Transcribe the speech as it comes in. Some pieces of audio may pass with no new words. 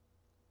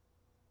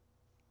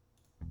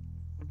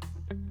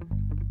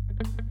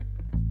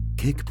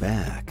Kick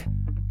back,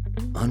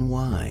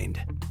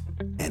 unwind,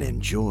 and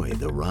enjoy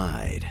the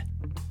ride.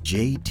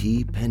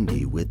 JT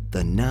Pendy with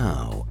the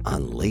Now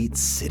on Late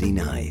City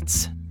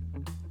Nights.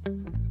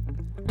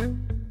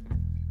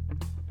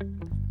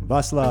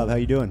 Vaclav, how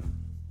you doing?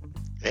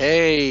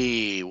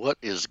 Hey, what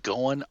is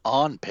going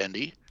on,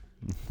 Pendy?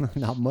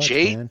 Not much,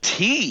 man.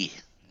 JT.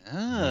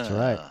 That's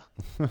right.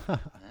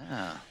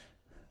 Yeah.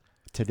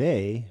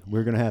 Today,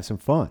 we're going to have some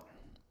fun.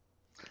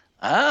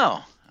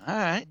 Oh, all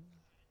right.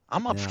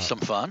 I'm up Now, for some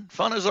fun.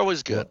 Fun is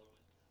always good.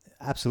 Well,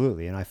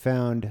 absolutely. And I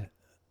found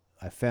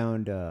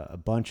a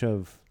bunch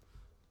of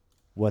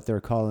what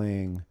they're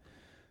calling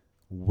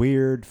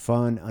weird,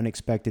 fun,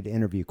 unexpected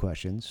interview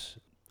questions.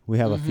 We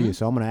have a few,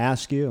 so I'm going to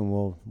ask you, and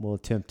we'll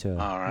attempt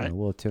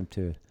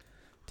to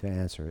to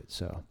answer it.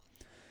 So,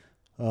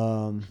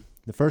 the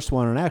first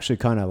one, and I actually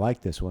kind of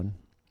like this one.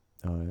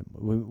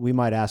 We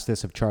might ask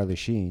this of Charlie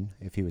Sheen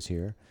if he was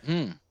here.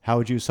 How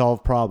would you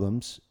solve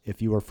problems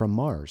if you were from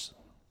Mars?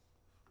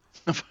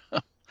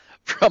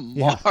 From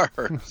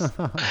Mars.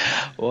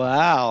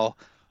 Wow.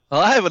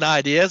 Well, I have an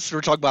idea. So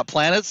we're talking about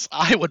planets.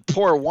 I would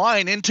pour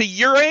wine into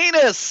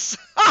Uranus.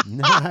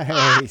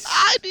 Nice.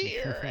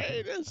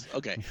 Uranus.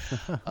 Okay.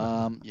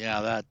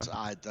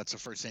 That's the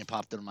first thing that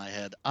popped into my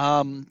head.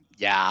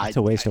 It's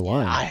a waste of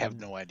wine. I have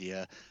no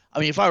idea.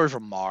 I mean, if I were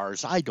from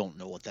Mars, I don't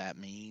know what that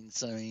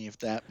means. I mean, if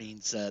that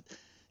means that,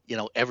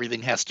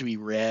 everything has to be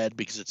red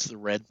because it's the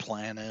red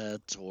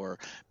planet, or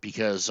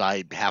because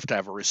I have to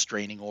have a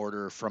restraining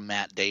order from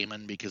Matt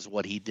Damon because of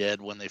what he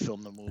did when they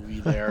filmed the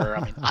movie there.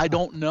 I mean, I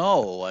don't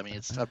know. I mean,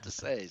 it's tough to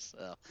say.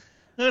 So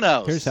who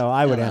knows? Here's how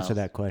I would answer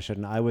that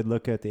question. I would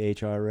look at the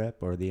HR rep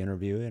or the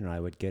interviewer, and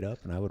I would get up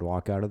and I would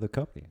walk out of the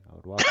company. I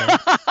would walk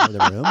out of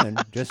the room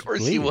and just Of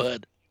course leave. you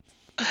would.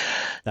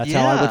 That's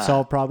how I would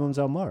solve problems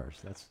on Mars.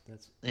 That's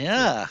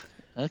Yeah.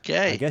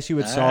 Okay. I guess you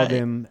would solve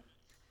them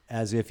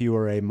as if you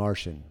were a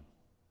Martian.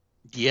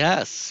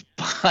 Yes,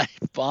 by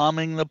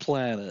bombing the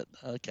planet.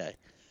 Okay.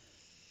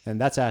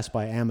 And that's asked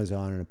by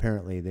Amazon, and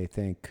apparently they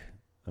think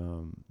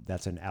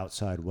that's an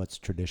outside what's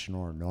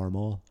traditional or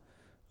normal.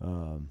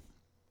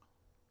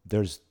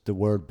 There's the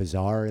word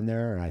bizarre in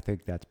there, and I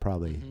think that's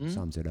probably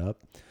sums it up.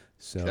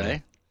 So,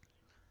 okay.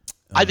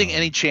 I think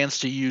any chance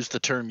to use the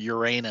term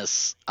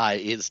Uranus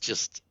is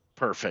just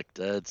perfect.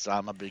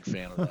 I'm a big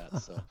fan of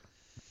that. So,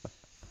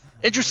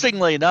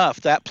 interestingly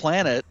enough, that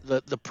planet,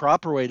 the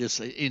proper way to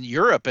say in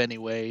Europe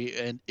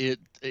anyway, and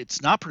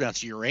it's not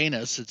pronounced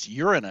Uranus, it's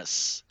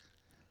Uranus.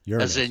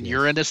 As in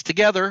Uranus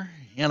together,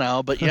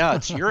 but yeah,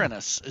 it's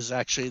Uranus is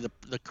actually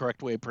the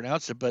correct way to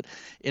pronounce it. But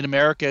in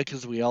America,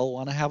 because we all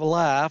want to have a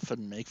laugh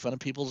and make fun of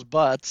people's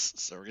butts,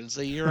 so we're going to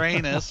say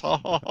Uranus.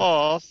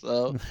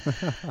 So,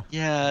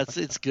 yeah,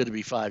 it's good to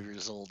be 5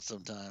 years old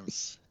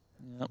sometimes.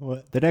 Yep.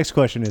 Well, the next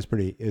question is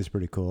pretty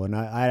cool, and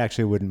I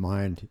actually wouldn't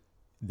mind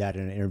that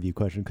in an interview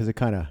question because it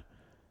kind of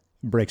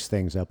breaks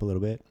things up a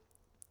little bit.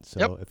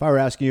 So if I were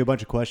asking you a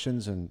bunch of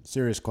questions and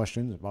serious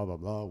questions, blah, blah,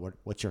 blah,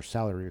 what's your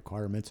salary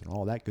requirements and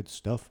all that good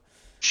stuff.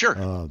 Sure.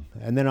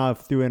 And then I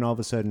threw in all of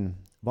a sudden,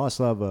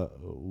 Vaclav,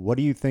 what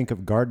do you think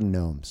of garden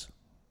gnomes?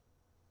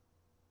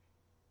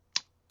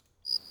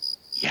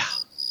 Yeah.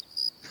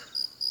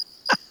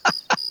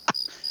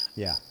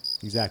 Yeah,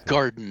 exactly.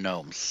 Garden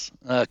gnomes.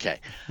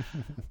 Okay.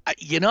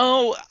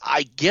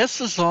 I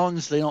guess as long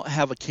as they don't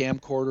have a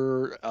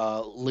camcorder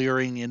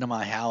leering into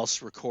my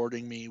house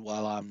recording me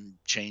while I'm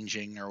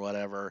changing or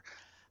whatever,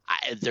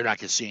 they're not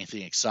going to see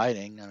anything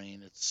exciting. I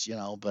mean, it's,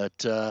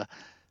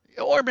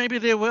 or maybe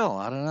they will.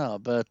 I don't know.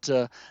 But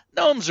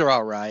gnomes are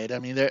all right. I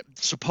mean, they're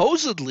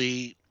supposed to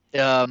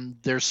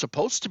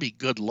be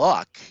good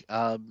luck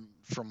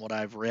from what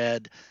I've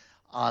read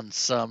on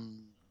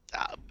some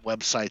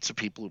websites of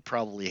people who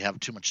probably have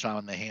too much time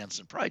on their hands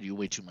and probably do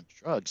way too much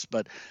drugs.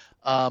 But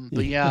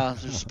yeah,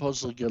 they're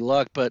supposedly good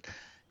luck. But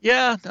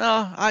yeah,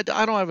 no, I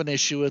don't have an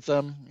issue with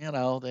them.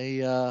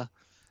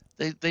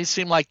 They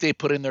seem like they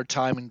put in their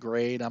time and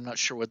grade. I'm not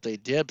sure what they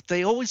did, but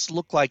they always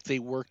look like they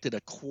worked at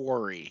a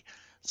quarry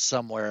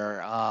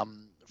somewhere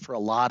for a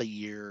lot of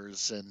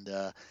years.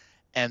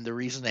 And the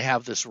reason they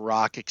have this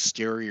rock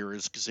exterior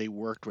is because they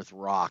worked with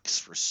rocks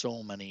for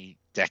so many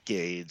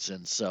decades.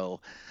 And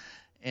so,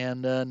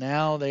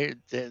 now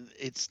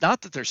it's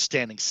not that they're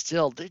standing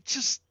still.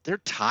 They're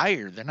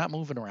tired. They're not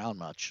moving around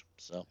much.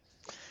 So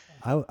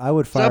I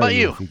would fire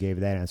you if you gave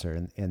that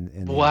answer.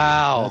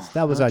 Wow.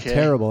 That was a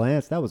terrible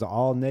answer. That was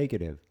all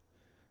negative.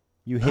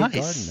 You hate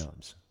garden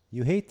gnomes.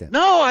 You hate them.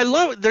 No, I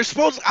love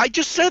it. I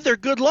just said they're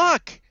good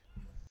luck.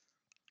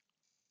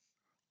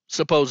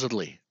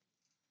 Supposedly.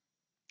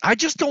 I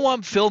just don't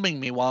want them filming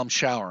me while I'm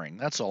showering.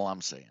 That's all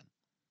I'm saying.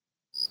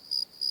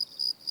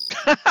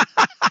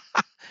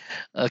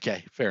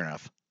 Okay, fair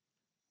enough.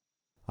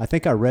 I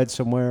think I read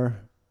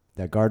somewhere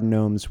that garden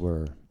gnomes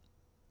were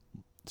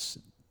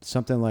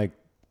something like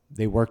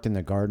they worked in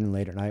the garden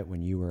late at night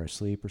when you were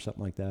asleep or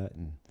something like that.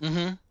 And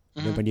then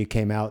when you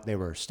came out, they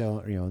were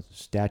still,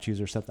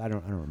 statues or something. I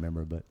don't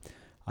remember, but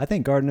I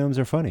think garden gnomes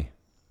are funny.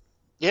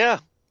 Yeah.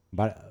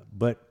 But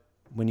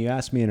when you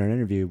ask me in an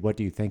interview, what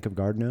do you think of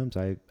garden gnomes?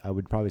 I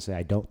would probably say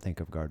I don't think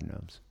of garden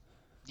gnomes.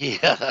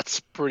 Yeah, that's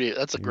a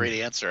You're, great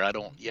answer. I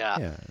don't, yeah,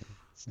 yeah,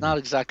 it's yeah. not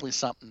exactly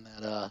something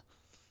that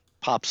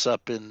pops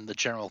up in the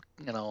general,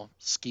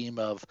 scheme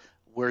of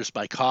where's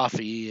my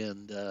coffee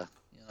and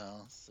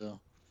so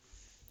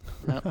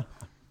yeah.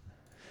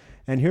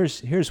 And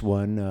here's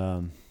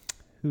one.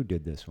 Who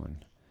did this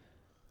one?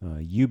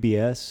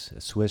 UBS,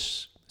 a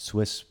Swiss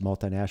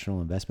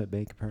multinational investment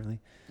bank, apparently.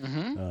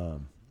 Hmm.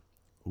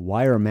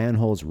 Why are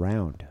manholes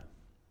round?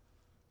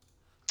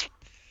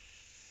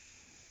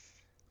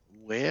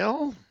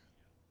 Well,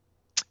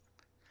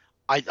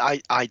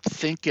 I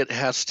think it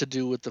has to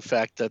do with the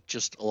fact that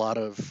just a lot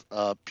of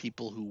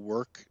people who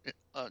work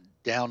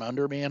down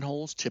under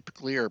manholes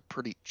typically are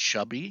pretty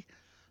chubby.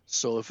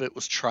 So if it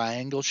was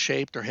triangle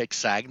shaped or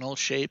hexagonal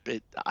shaped,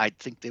 I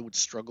think they would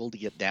struggle to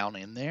get down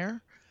in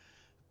there.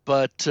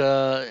 But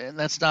and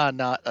that's not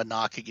a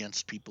knock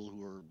against people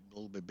who are a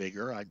little bit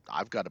bigger.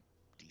 I've got a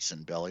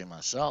decent belly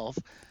myself.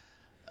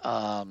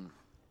 Um,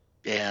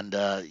 and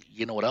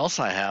you know what else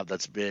I have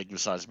that's big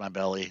besides my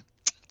belly?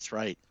 That's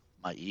right,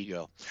 my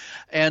ego.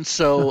 And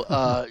so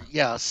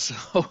yeah,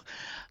 so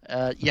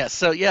yeah,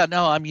 so yeah,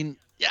 no, I mean,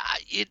 yeah,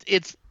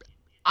 it's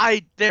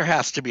I there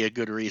has to be a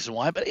good reason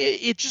why, but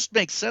it just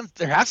makes sense.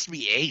 There has to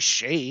be a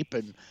shape,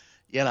 and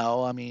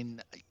I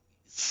mean,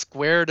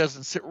 square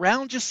doesn't sit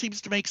round just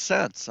seems to make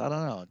sense. I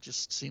don't know. It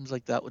just seems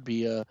like that would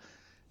be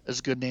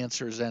as good an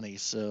answer as any.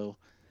 So,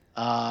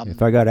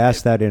 If I um, got if,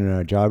 asked that in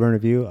a job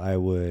interview, I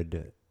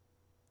would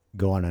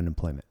go on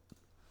unemployment.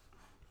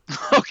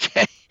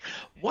 okay.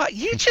 What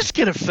you just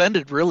get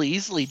offended really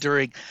easily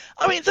during.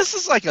 I mean, this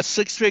is like a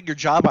six-figure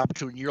job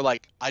opportunity. You're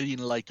like, I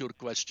didn't like your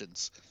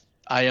questions.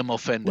 I am Well,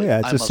 offended. yeah,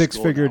 it's I a must go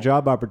six-figure now.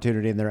 job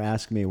opportunity, and they're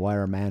asking me why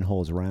are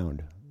manholes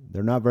round.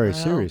 They're not very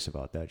Well, serious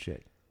about that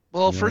shit.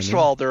 well, You know what I first of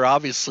mean? all, they're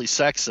obviously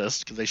sexist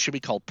because they should be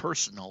called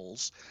person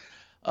holes.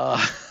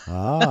 Uh,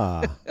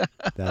 Ah,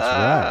 that's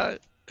right.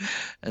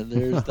 and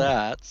there's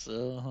that.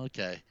 So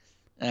okay.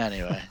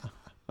 Anyway,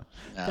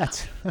 nah.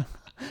 That's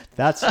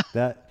that's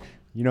that.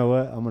 You know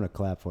what? I'm gonna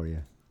clap for you.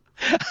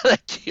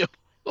 Thank you.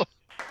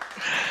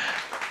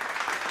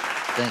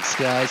 Thanks,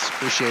 guys.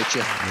 Appreciate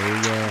you. There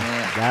you go.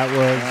 Yeah. That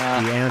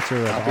was the answer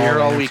of I'll all be here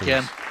all answers.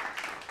 weekend.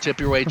 Tip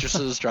your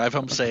waitresses. Drive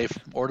home safe.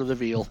 Order the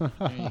veal.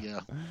 There you go.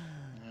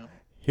 Yep.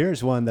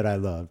 Here's one that I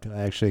loved.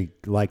 I actually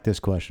like this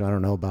question. I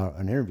don't know about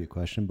an interview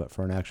question, but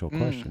for an actual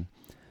question,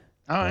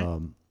 All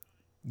right.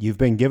 you've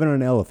been given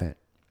an elephant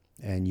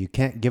and you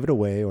can't give it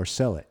away or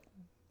sell it.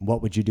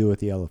 What would you do with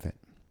the elephant?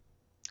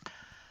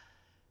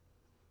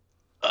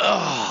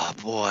 Oh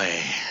boy.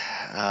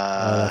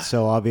 That's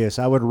so obvious.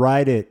 I would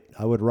ride it.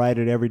 I would ride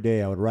it every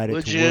day. I would ride it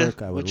Would to you?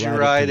 work. I would Would you ride it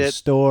to ride the it?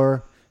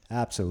 store.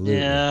 Absolutely.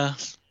 Yeah.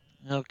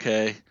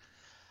 Okay.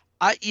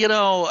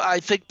 I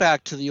think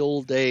back to the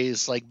old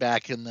days, like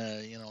back in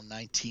the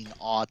 19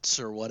 aughts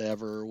or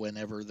whatever,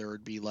 whenever there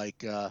would be like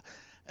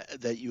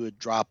that you would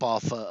drop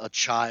off a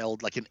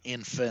child, like an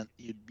infant,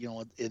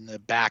 in the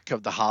back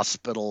of the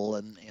hospital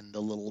and in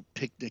the little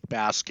picnic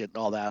basket and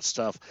all that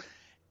stuff.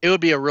 It would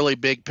be a really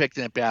big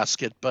picnic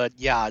basket, but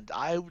yeah,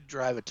 I would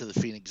drive it to the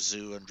Phoenix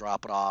Zoo and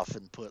drop it off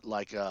and put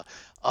like a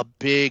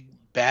big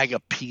bag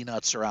of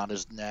peanuts around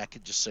his neck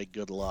and just say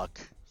good luck.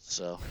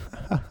 So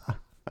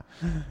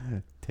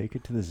Take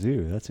it to the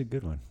zoo. That's a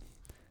good one.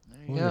 there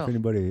I you wonder if go.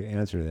 anybody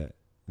answered that.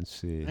 Let's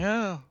see.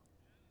 Yeah.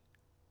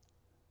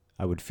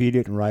 I would feed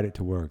it and ride it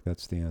to work.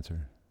 That's the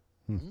answer.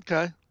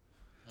 Okay.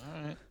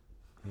 All right.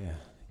 Yeah.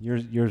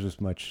 Yours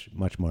was much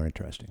more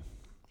interesting.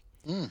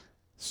 Mm.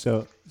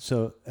 So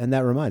and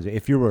that reminds me,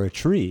 if you were a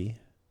tree,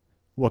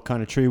 what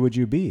kind of tree would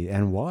you be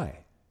and why?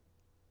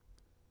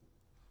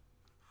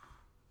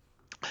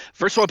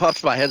 First one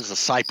pops in my head is a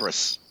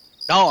cypress.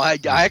 No, I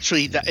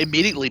actually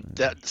immediately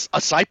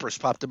a cypress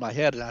popped in my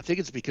head, and I think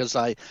it's because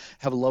I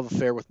have a love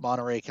affair with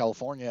Monterey,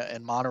 California,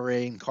 and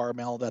Monterey and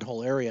Carmel, that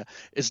whole area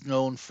is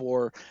known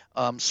for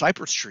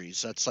cypress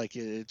trees. That's like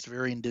it's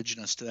very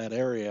indigenous to that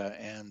area,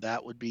 and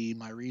that would be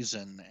my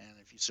reason. And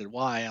if you said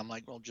why, I'm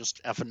like, well,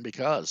 just effing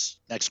because.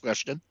 Next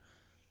question.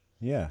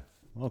 Yeah.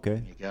 Okay.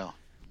 There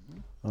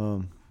you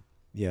go.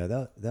 Yeah,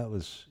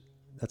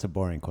 that's a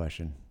boring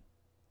question.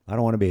 I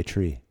don't want to be a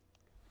tree.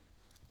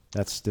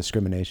 That's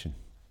discrimination.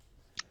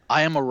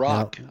 I am a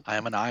rock. Now, I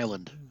am an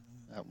island.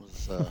 That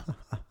was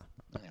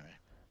anyway.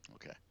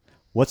 Okay.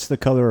 what's the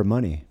color of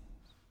money?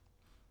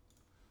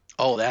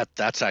 Oh,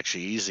 that's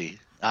actually easy.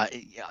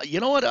 You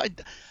know what?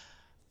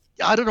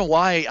 I don't know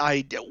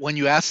why when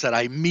you asked that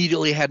I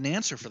immediately had an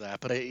answer for that,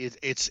 but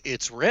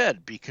it's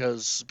red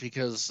because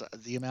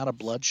the amount of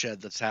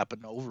bloodshed that's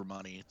happened over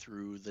money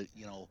through the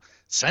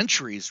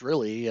centuries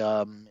really.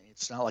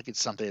 It's not like it's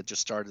something that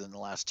just started in the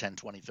last 10,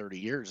 20, 30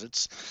 years.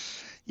 It's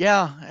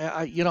yeah,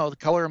 the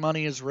color of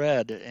money is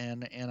red,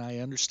 and I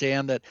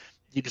understand that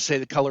you could say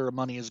the color of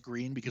money is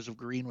green because of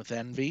green with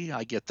envy.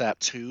 I get that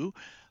too.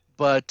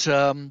 But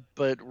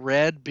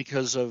red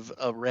because of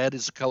red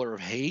is the color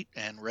of hate,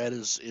 and red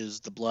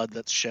is the blood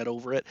that's shed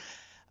over it.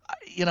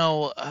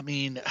 I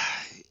mean,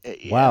 and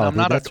Wow, I'm dude,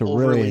 not an that's a really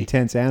overly,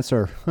 intense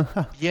answer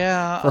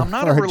yeah, for, I'm not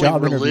for a a really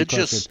job interview question.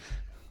 religious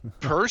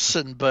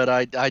person, but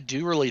I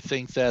do really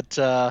think that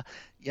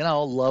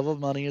love of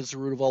money is the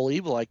root of all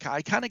evil. I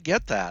kind of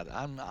get that.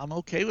 I'm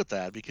okay with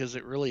that because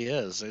it really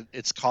is.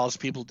 It's caused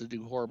people to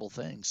do horrible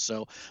things.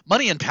 So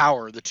money and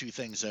power are the two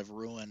things that have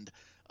ruined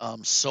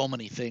so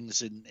many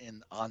things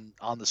in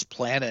on this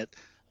planet,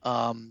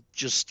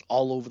 just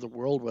all over the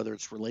world, whether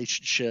it's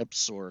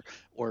relationships or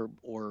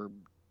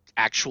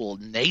actual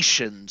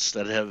nations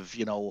that have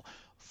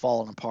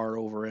fallen apart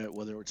over it,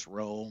 whether it's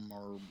Rome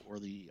or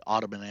the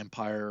Ottoman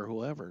Empire or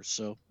whoever.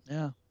 So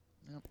yeah.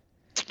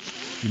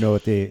 You know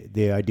what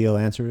the ideal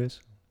answer is?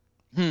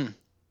 Hmm.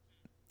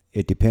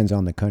 It depends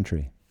on the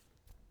country.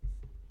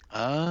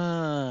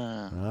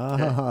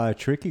 Okay.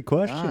 Tricky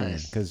question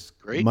Nice. because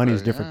Great money's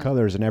question. different Yeah.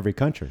 colors in every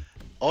country.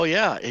 Oh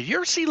yeah. Have you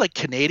ever seen like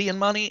Canadian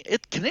money?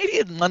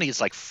 Canadian money is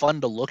like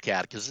fun to look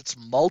at because it's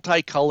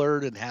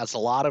multicolored and has a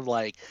lot of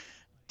like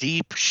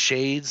deep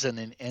shades and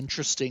an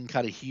interesting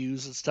kind of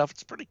hues and stuff.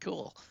 It's pretty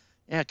cool.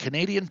 Yeah,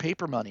 Canadian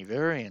paper money,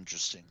 very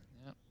interesting.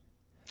 Yeah.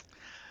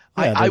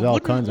 Yeah, I there's all wouldn't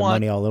kinds of want.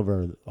 money all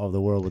over all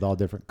the world with all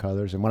different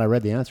colors. And when I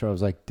read the answer, I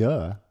was like,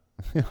 duh.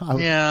 I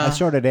Yeah.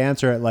 started to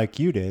answer it like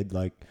you did,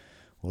 like,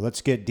 well,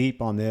 let's get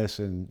deep on this,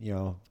 and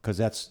because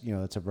that's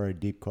a very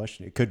deep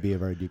question. It could be a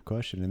very deep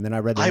question. And then I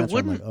read the I answer,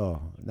 I'm like, wouldn't.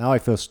 oh, now I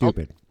feel Oh,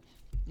 stupid.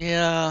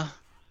 yeah.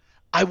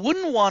 I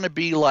wouldn't want to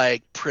be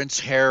like Prince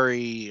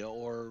Harry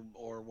or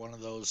one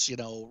of those,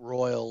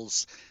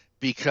 royals,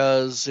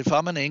 because if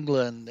I'm in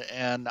England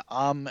and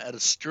I'm at a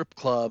strip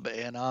club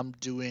and I'm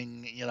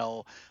doing,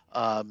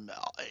 um,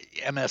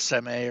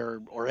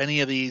 MSMA or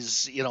any of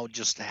these,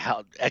 just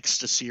how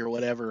ecstasy or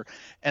whatever,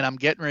 and I'm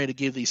getting ready to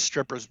give these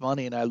strippers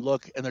money, and I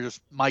look and there's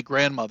my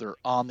grandmother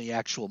on the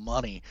actual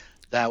money,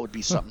 that would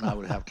be something I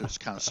would have to just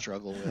kind of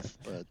struggle with.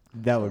 But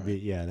it's That all would be, right.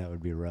 yeah, that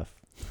would be rough.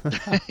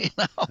 you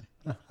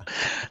know.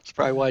 It's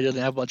probably why he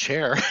doesn't have much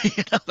hair.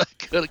 That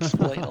could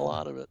explain a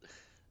lot of it.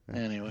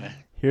 Anyway.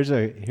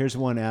 Here's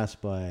one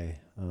asked by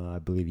I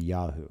believe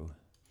Yahoo.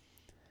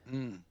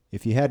 Mm,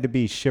 If you had to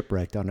be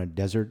shipwrecked on a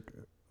desert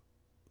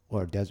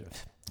or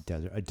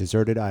a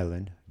deserted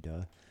island,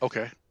 duh,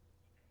 okay.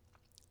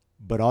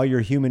 but all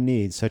your human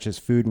needs, such as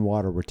food and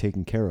water, were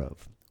taken care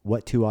of,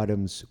 what two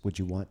items would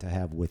you want to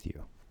have with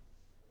you?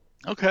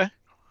 Okay.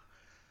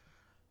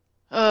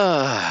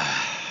 Uh,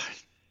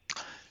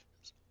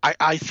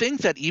 I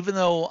think that even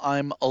though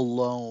I'm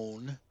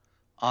alone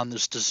on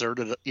this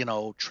deserted,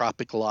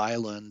 tropical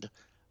island,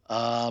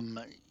 um,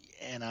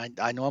 and I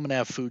know I'm gonna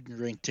have food and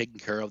drink taken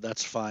care of.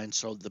 That's fine.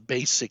 So the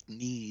basic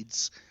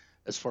needs,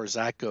 as far as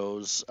that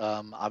goes,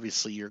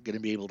 obviously you're gonna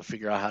be able to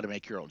figure out how to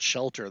make your own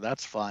shelter.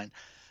 That's fine.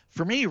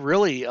 For me,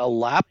 really, a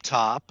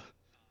laptop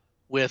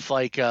with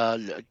like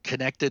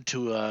connected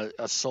to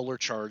a solar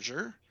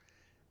charger,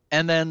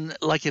 and then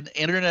like an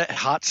internet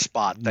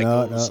hotspot that No,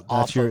 goes no,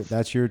 off of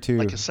that's your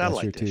like two. a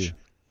That's your satellite two. dish.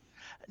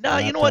 No,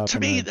 you know what? Laptop To and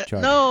me, a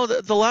charger. no,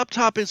 the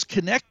laptop is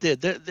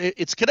connected.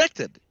 It's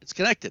connected. It's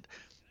connected.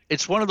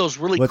 It's one of those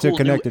really What's it cool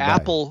new connected by?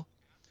 Apple.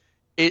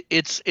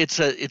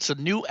 It's a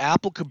new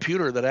Apple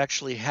computer that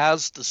actually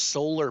has the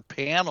solar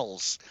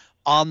panels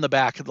on the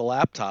back of the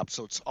laptop,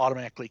 so it's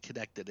automatically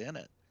connected in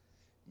it.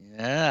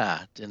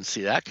 Yeah, didn't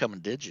see that coming,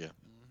 did you?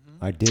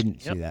 I didn't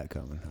see Yep. that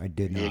coming. I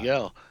did There you not.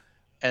 go.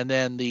 And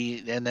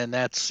then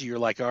that's you're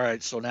like, all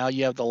right, so now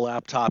you have the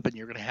laptop and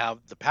you're gonna have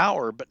the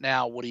power, but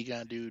now what are you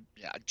gonna do?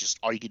 Yeah, just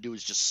all you can do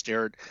is just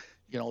stare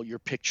at your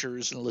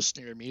pictures and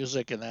listen to your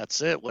music, and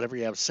that's it. Whatever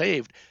you have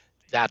saved,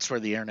 that's where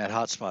the internet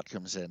hotspot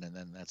comes in, and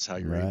then that's how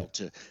you're able Right.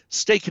 to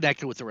stay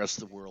connected with the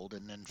rest of the world,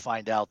 and then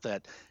find out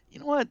that you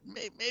know what,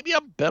 maybe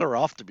I'm better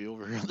off to be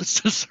over here on this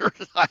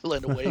deserted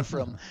island away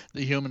from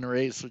the human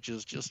race, which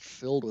is just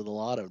filled with a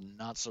lot of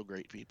not so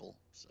great people.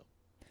 So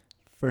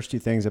First two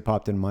things that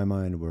popped in my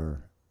mind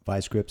were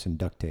vice grips and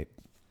duct tape.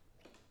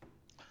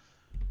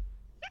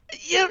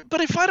 yeah,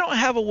 but if I don't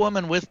have a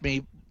woman with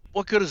me,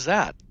 what good is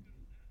that?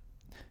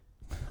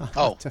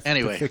 Oh, To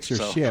anyway, fix your so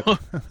ship.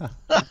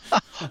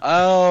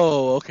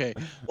 oh, okay.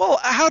 Well,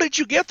 how did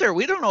you get there?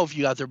 We don't know if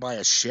you got there by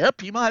a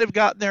ship. You might have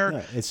gotten there Yeah,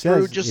 it through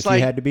says just if you like,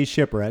 had to be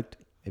shipwrecked,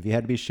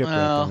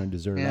 on well, a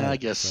deserted yeah, I island,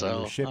 guess so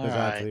your so. ship All is right.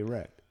 actually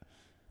wrecked.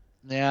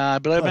 Yeah,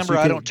 but I Plus, remember you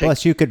I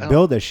could don't.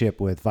 build a ship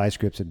with vice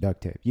grips and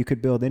duct tape. You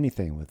could build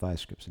anything with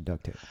vice grips and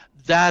duct tape.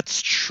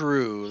 That's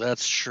true.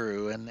 That's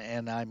true.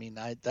 And I mean,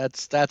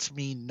 that's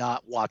me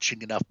not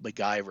watching enough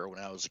MacGyver when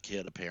I was a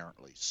kid,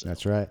 apparently. So,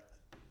 That's right.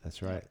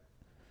 That's yep, right.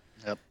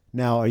 yep.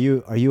 Now, are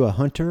you a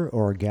hunter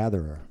or a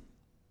gatherer?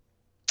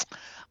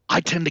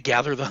 I tend to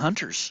gather the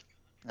hunters.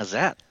 How's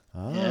that?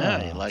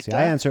 Yeah, you Ah, like see,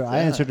 that? I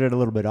Yeah. answered it a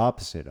little bit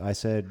opposite. I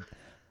said,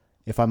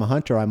 if I'm a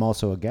hunter, I'm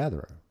also a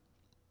gatherer.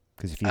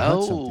 Because if you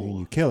hunt something and Oh,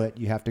 you kill it,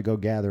 you have to go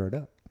gather it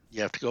up.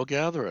 you have to go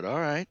gather it. All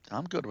right.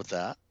 I'm good with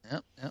that.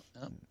 Yep, yep,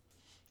 yep.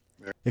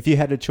 If you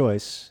had a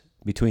choice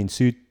between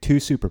two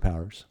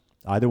superpowers,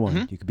 either one,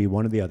 Hmm. you could be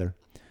one or the other.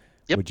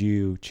 Yep. Would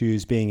you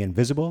choose being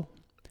invisible,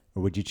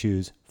 or would you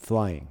choose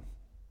flying?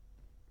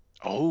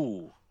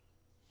 Oh.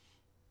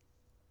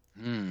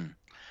 Hmm.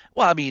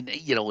 Well, I mean,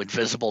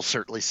 invisible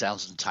certainly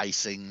sounds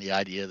enticing. The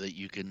idea that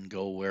you can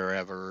go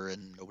wherever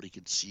and nobody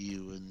can see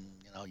you, and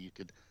you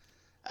could.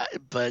 Uh,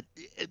 but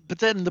but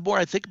then the more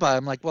I think about it,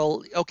 I'm like,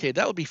 well, okay,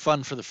 that would be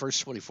fun for the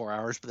first 24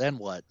 hours, but then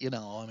what?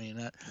 I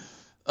mean,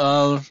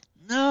 uh,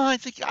 no, I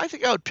think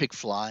I would pick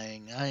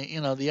flying.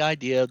 The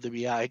idea of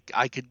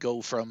I could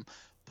go from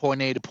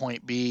point A to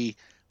point B.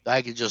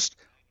 I could just,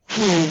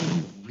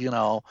 you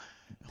know,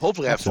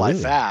 hopefully I fly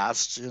Absolutely.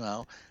 fast,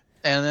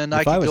 and then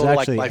I If I could was go to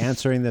like actually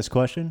answering this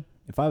question,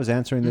 if I was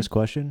answering hmm? this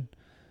question,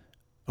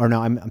 or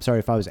no, I'm sorry,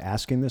 if I was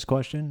asking this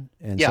question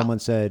and Yeah, someone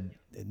said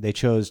they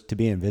chose to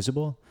be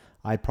invisible,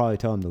 I'd probably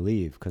tell them to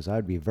leave because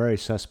I'd be very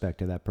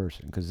suspect of that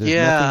person because there's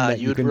nothing yeah, that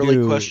you you would can really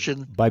do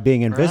question, by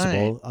being right,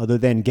 invisible other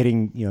than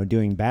getting,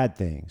 doing bad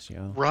things,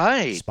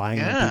 right,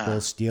 spying on people, yeah,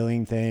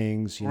 stealing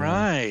things.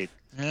 right,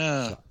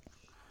 yeah. So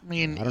I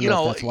mean, I don't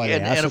know if that's why they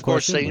and asked the of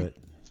course, question, but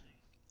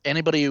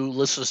anybody who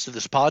listens to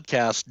this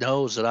podcast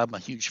knows that I'm a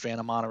huge fan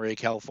of Monterey,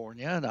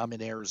 California, and I'm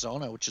in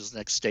Arizona, which is the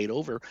next state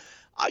over.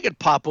 I could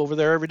pop over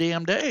there every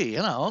damn day,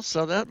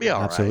 so that'd be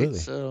all right. absolutely.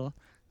 So,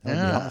 That would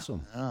be yeah,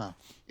 awesome. yeah,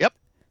 yep.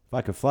 If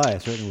I could fly, I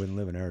certainly wouldn't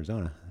live in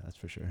Arizona. That's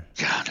for sure.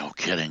 God, no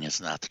kidding, it's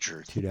not the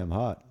truth. Too damn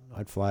hot.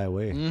 I'd fly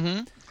away.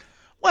 Hmm.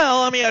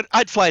 Well, I mean,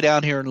 I'd fly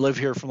down here and live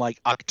here from like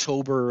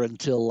October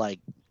until like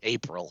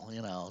April,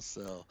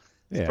 so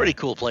it's a pretty Yeah.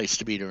 cool place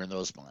to be during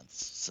those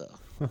months. So,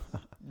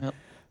 yep.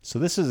 So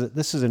this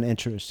is an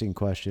interesting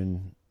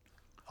question.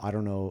 I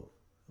don't know.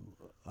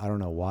 I don't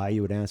know why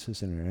you would answer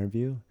this in an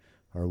interview,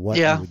 or what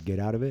you Yeah. would get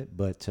out of it.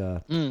 But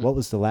Mm. what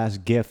was the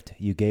last gift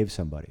you gave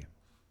somebody?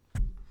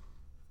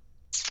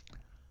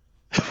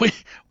 we,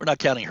 we're not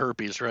counting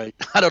herpes, right?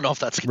 I don't know if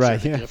that's Right.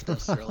 considered a Yeah. gift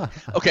necessarily.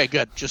 Okay,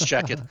 good. Just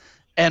checking.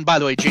 And by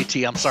the way,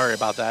 JT, I'm sorry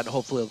about that.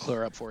 Hopefully, it'll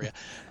clear up for you.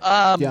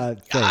 Yeah.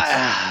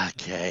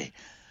 Thanks. Okay.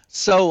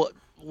 So,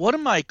 one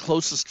of my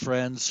closest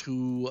friends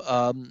who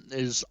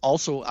is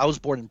also, I was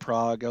born in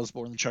Prague, I was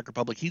born in the Czech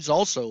Republic. He's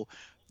also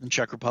in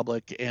Czech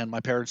Republic, and my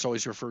parents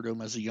always refer to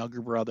him as a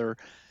younger brother.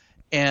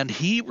 And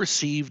he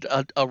received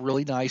a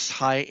really nice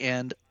high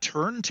end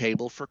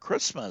turntable for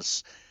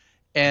Christmas.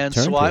 And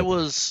so I Turntable.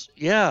 was,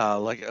 yeah,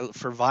 like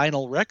for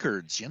vinyl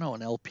records, and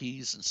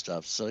LPs and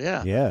stuff. So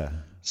yeah, Yeah.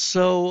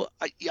 so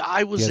I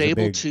He was has a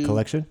able big to.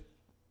 collection.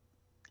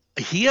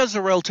 He has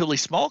a relatively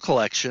small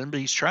collection, but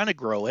he's trying to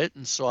grow it.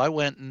 And so I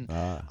went and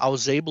Ah. I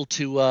was able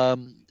to.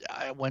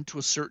 I went to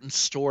a certain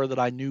store that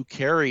I knew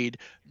carried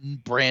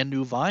brand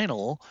new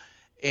vinyl,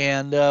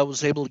 and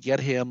was able to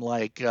get him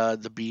like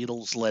the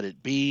Beatles' "Let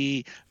It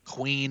Be,"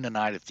 Queen, "A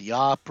Night at the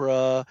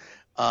Opera,"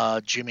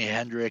 Jimi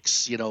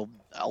Hendrix,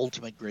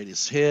 Ultimate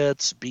Greatest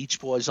Hits, Beach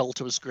Boys'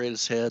 Ultimate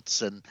Greatest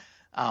Hits, and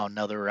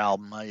another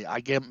album. I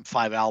gave him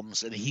 5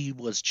 albums, and he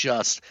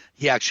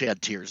actually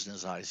had tears in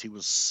his eyes. He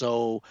was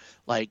so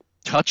like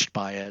touched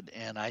by it,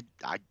 and I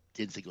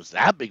didn't think it was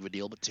that big of a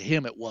deal, but to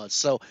him it was.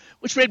 So,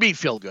 which made me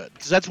feel good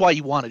because that's why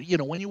you want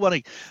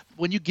it.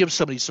 When you give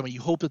somebody something, you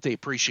hope that they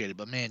appreciate it.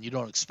 But man, you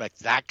don't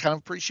expect that kind of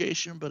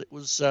appreciation. But it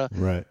was,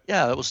 Right.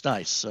 yeah, it was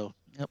nice. So,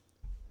 yep,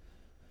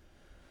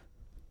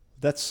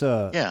 That's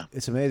yeah.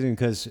 it's amazing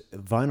because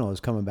vinyl is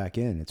coming back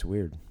in. It's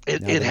weird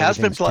It, now it that has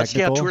been everything's for the last 2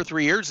 or technical.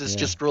 3 years. It's Yeah.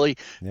 just really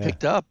Yeah.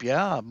 picked up.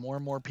 Yeah, more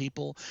and more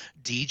people,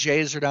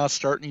 DJs are now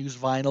starting to use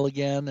vinyl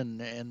again,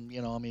 and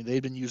I mean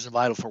they've been using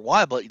vinyl for a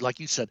while, but like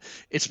you said,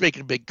 it's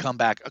making a big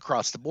comeback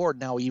across the board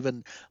now.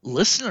 Even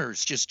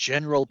listeners, just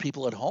general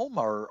people at home,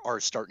 are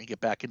starting to get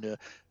back into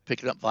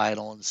picking up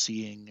vinyl and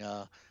seeing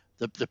the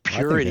I think they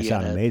purity in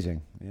sound it.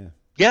 amazing. Yeah.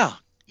 Yeah,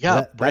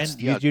 yeah, That's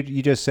yeah.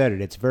 you just said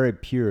it. It's very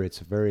pure. It's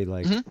very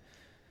like Mhm.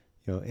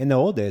 in the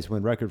old days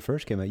when record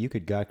first came out, you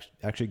could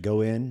actually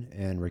go in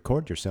and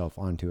record yourself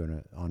onto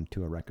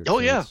a record. Oh So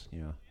yeah,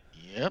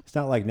 yep. it's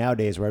not like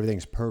nowadays where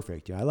everything's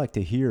perfect. I like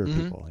to hear Hmm.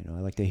 people. I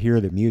like to hear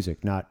the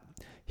music, not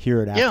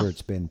hear it Yeah, after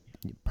it's been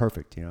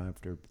perfect.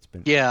 After it's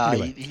been yeah.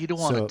 anyway. You don't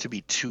want it So to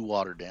be too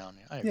watered down.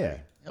 I yeah.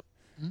 agree. Yep.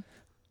 Mhm.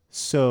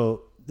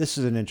 So this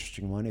is an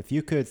interesting one. If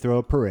you could throw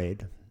a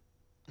parade,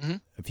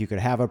 Mhm. if you could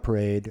have a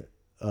parade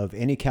of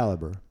any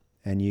caliber,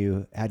 and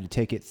you had to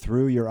take it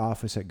through your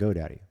office at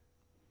GoDaddy,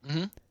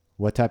 Mhm.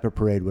 what type of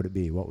parade would it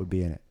be? What would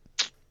be in it?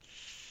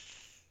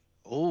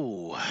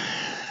 Oh,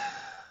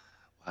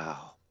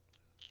 wow.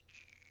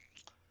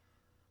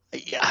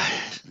 Yeah,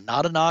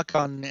 not a knock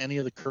on any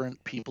of the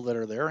current people that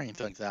are there or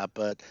anything like that,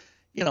 but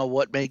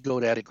what made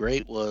GoDaddy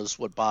great was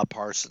what Bob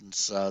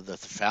Parsons, the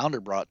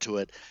founder, brought to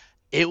it.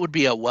 It would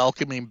be a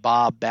welcoming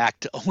Bob back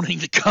to owning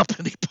the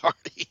company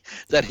party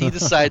that he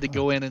decided to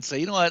go in and say,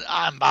 you know what,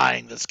 I'm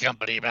buying this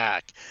company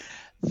back.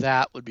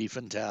 That would be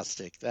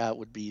fantastic. That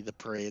would be the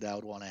parade I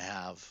would want to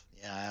have.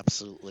 Yeah,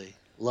 absolutely.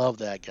 Love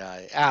that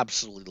guy.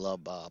 Absolutely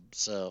love Bob.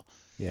 So,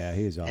 Yeah,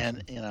 he is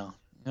and awesome.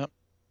 yep,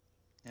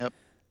 yep.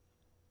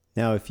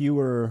 Now, if you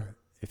were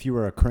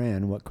a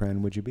crayon, what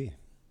crayon would you be?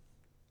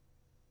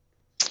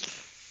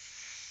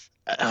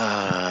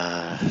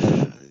 Uh,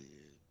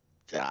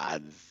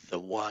 God, the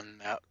one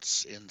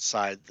that's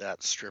inside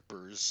that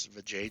stripper's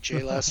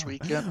vajayjay last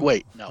weekend.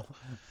 Wait, no.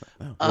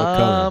 What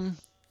color? Um,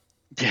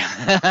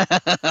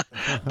 Yeah.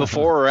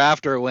 Before or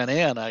after it went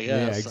in, I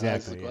Yeah, guess.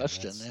 That's the exactly. Yeah,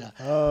 question. that's.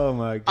 Yeah. Oh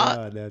my Uh,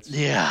 God, that's.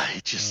 yeah,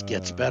 it just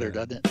gets better,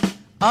 Yeah. doesn't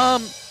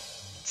it?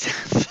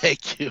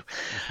 Thank you.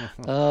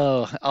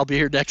 Oh, I'll be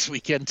here next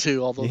weekend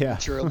too, although the Yeah.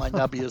 material might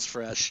not be as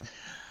fresh.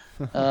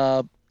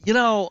 Uh,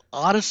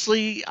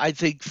 honestly, I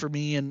think for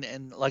me,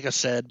 and like I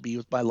said, be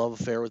with my love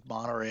affair with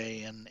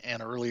Monterey, and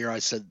earlier I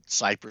said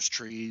cypress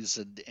trees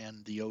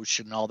and the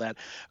ocean and all that.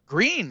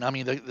 Green, I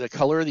mean, the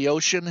color of the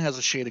ocean has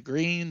a shade of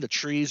green. The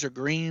trees are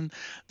green.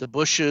 The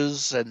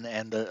bushes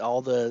and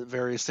all the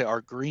various they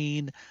are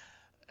green.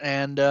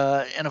 And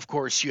of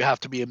course, you have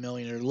to be a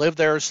millionaire to live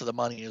there, so the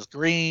money is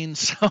green.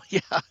 So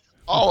yeah,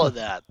 all of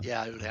that.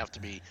 Yeah, it would have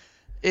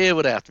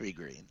to be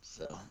green.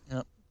 So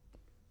yeah.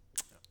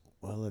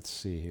 Well, let's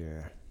see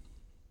here.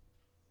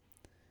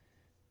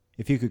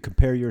 If you could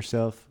compare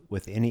yourself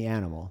with any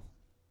animal,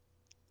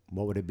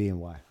 what would it be and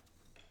why?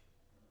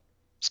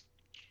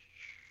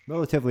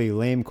 Relatively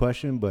lame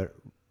question, but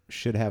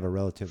should have a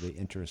relatively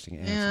interesting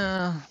answer.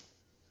 Yeah.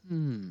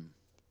 Hmm.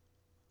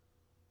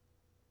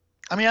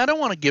 I mean, I don't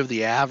want to give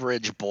the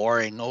average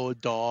boring, a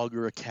dog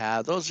or a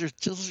cat. Those are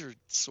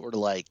sort of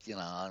like,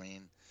 I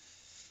mean,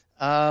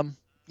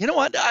 you know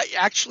what?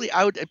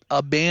 I would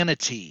a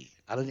manatee.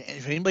 I don't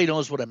if anybody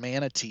knows what a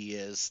manatee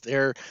is.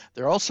 They're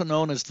also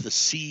known as the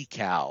sea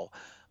cow.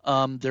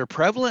 They're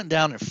prevalent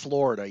down in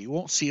Florida. You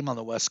won't see them on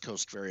the West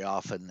Coast very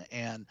often,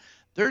 and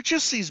they're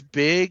just these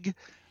big,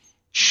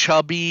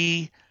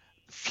 chubby,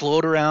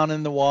 float around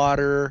in the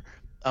water.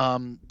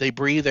 They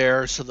breathe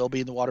air, so they'll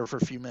be in the water for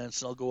a few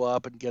minutes. And they'll go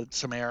up and get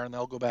some air, and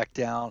they'll go back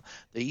down.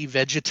 They eat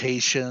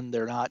vegetation.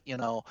 They're not,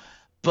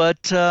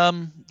 but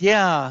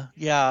yeah,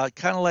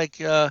 kind of like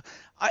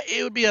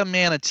it would be a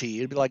manatee.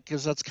 It'd be like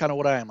because that's kind of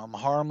what I am. I'm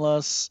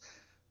harmless,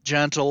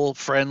 gentle,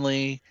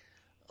 friendly.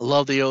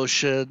 Love the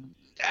ocean,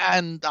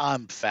 and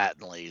I'm fat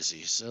and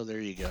lazy. So there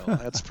you go.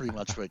 That's pretty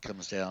much what it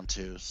comes down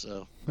to.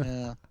 So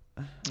yeah,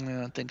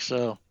 I think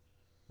so.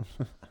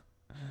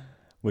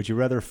 Would you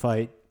rather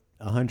fight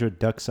 100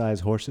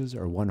 duck-sized horses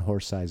or one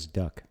horse-sized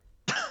duck?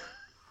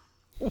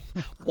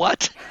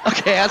 What?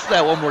 Okay, ask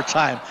that one more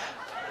time.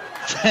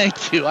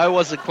 Thank you. I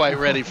wasn't quite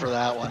ready for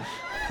that one.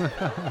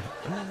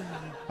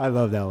 I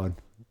love that one.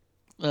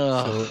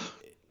 Ugh.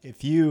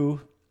 So,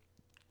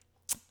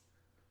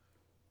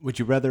 would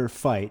you rather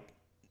fight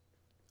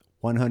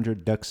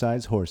 100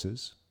 duck-sized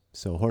horses,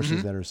 so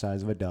horses that are the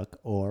size of a duck,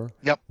 or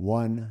Yep.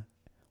 one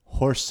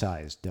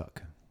horse-sized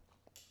duck?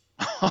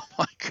 Oh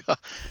my god.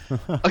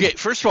 Okay,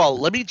 first of all,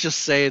 let me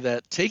just say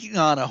that taking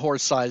on a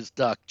horse-sized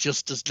duck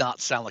just does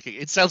not sound like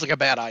it sounds like a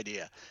bad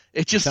idea.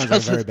 It just Sounds like a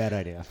doesn't. very bad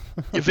idea.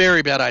 A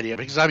very bad idea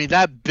because I mean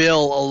that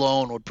bill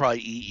alone would probably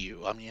eat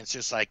you. I mean it's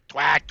just like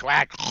quack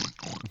quack,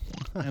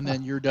 and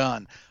then you're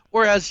done.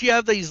 Whereas you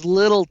have these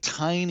little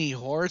tiny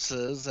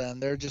horses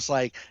and they're just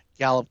like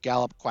gallop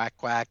gallop quack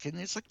quack, and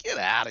it's like get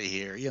out of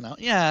here,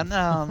 Yeah, no,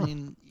 I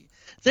mean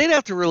they'd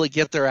have to really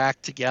get their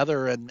act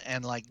together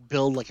and like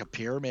build like a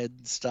pyramid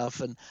and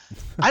stuff. And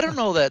I don't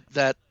know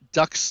that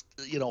ducks,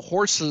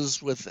 horses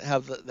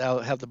have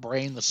the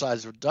brain the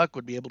size of a duck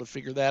would be able to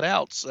figure that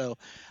out. So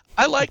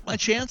I like my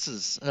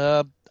chances.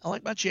 I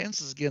like my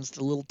chances against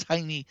a little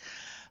tiny.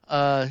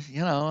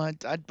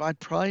 I'd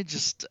probably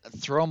just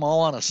throw them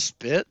all on a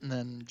spit and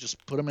then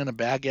just put them in a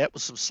baguette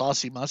with some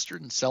saucy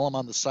mustard and sell them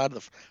on the side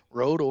of the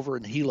road over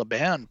in Gila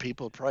Bend.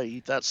 People would probably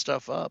eat that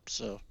stuff up.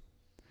 So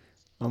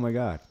Oh my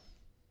God.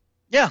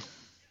 yeah,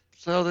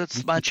 so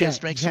that's my chance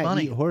to make some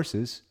money. You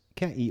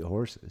can't eat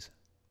horses.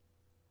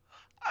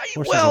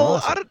 Horses Well, are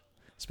awesome. I don't.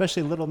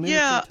 Especially little miniature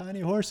Yeah, tiny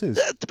horses.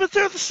 but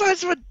they're the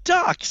size of a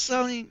duck.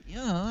 So I mean, I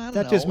don't know.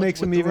 That just makes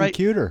them the even right,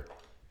 cuter.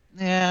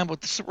 Yeah,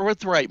 with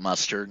the right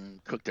mustard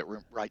and cooked at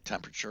right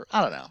temperature.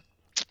 I don't know.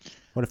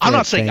 What if I'm they not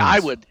had saying I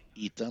fangs? would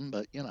eat them,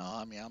 but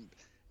I mean,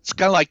 it's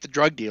kind of like the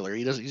drug dealer.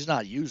 He's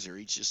not a user.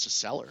 He's just a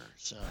seller.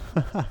 So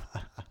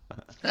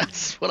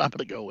that's what I'm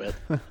gonna go with.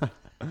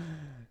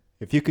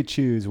 If you could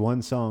choose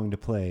one song to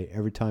play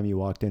every time you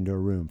walked into a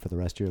room for the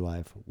rest of your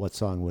life, what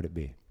song would it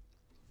be?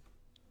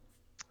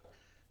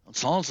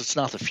 As long as it's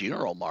not the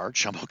funeral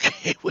march, I'm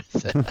okay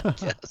with it, I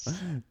guess.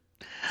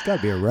 It's got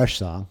to be a Rush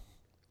song.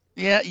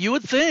 Yeah, you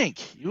would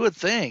think.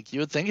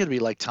 It'd be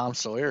like Tom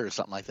Sawyer or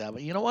something like that.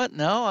 But you know what?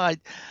 No,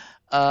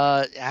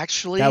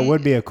 actually That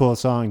would be a cool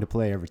song to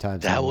play every time.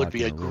 that someone would walked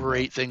be in a room.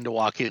 great thing to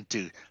walk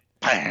into.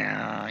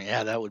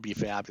 Yeah, that would be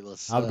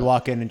fabulous. I would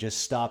walk in and just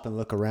stop and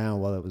look around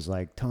while it was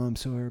like Tom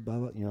Sawyer, blah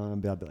blah.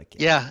 I'd be like,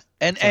 Yeah,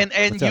 and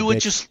What's up, you would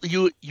bitch? just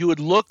you would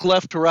look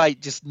left to right,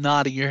 just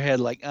nodding your head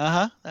like,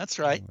 that's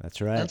right. That's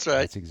right. That's right.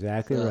 That's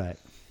exactly So, right.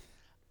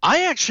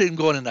 I actually am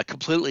going in a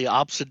completely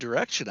opposite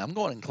direction. I'm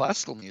going in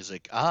classical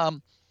music.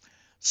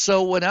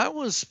 So when I don't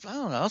know,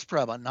 I was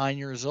probably about 9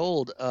 years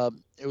old.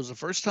 It was the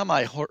first time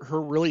I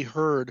really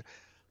heard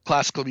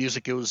classical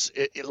music. It was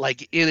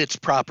like in its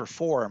proper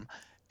form,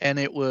 and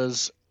it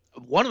was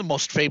one of the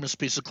most famous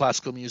pieces of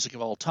classical music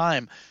of all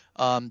time,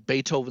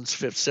 Beethoven's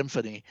Fifth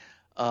Symphony,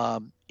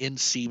 in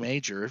C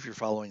major. If you're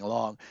following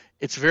along,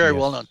 it's very Yes.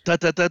 well known. Da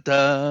da da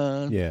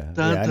da. Yeah,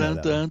 Dun, I know dun,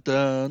 that dun, one.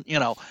 dun,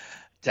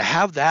 to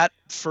have that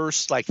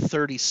first like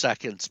 30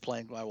 seconds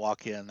playing when I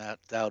walk in, that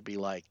would be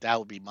like that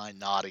would be my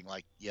nodding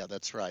like, yeah,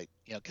 that's right.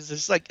 You know, because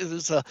it's like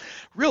there's a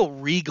real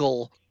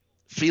regal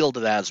feel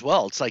to that as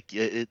well. It's like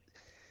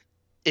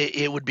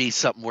it would be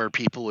something where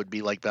people would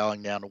be like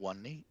bowing down to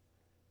one knee.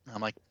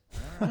 I'm like,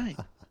 all right.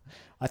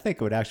 I think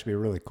it would actually be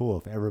really cool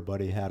if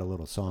everybody had a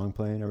little song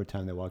playing every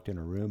time they walked in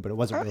a room, but it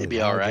wasn't That'd really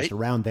be all loud, right. just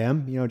around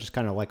them, just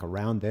kind of like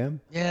around them.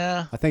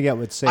 Yeah. I think that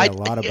would say I a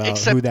lot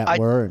about except who that I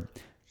were. And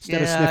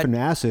instead of yeah sniffing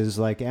asses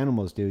like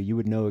animals do, you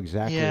would know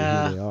exactly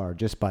who yeah. they are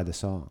just by the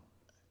song.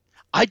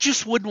 I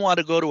just wouldn't want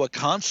to go to a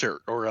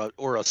concert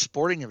or a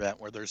sporting event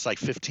where there's like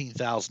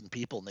 15,000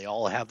 people and they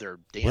all have their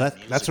Well, damn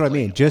that's music what I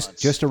playing mean. at Just once.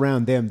 just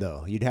around them,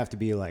 though. You'd have to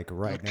be like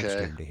right next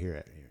to Okay. them to hear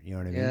it. You know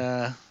what I mean?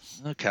 Yeah.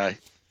 Okay.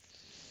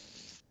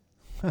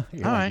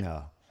 You're All like, right.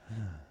 no,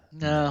 no,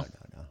 No.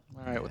 no,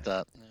 All right with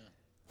that. Yeah.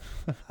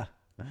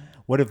 no.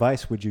 What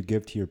advice would you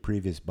give to your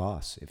previous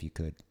boss if you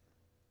could?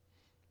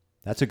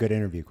 That's a good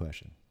interview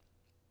question.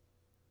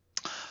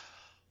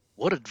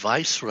 What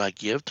advice would I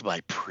give to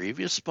my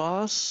previous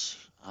boss?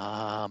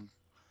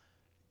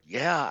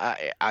 Yeah,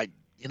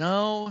 you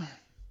know,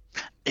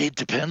 it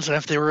depends on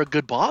if they were a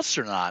good boss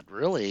or not,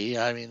 really.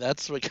 I mean,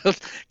 that's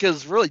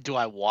because really, do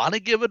I want to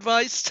give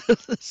advice to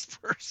this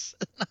person?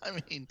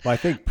 I mean, Well, I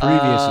think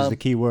previous is the um,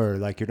 key word.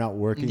 Like you're not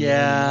working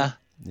there yeah. anymore.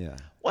 Yeah.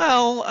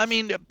 Well, I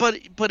mean,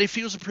 but if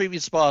he was a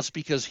previous boss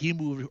because he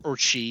moved or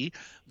she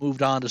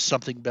moved on to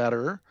something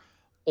better,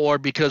 or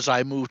because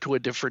I moved to a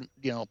different,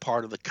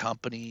 part of the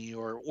company,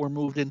 or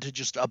moved into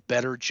just a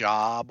better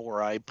job,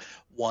 or I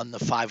won the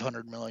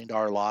 $500 million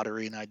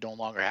lottery and I no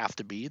longer have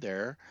to be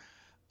there.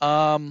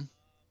 Um,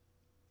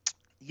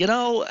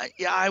 yeah,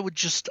 I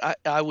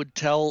would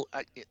tell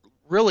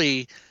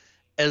really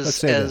Let's as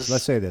say this.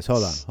 Let's say this.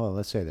 Hold on. Hold on.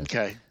 Let's say this.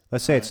 okay,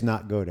 Let's all say right, it's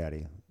not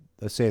GoDaddy.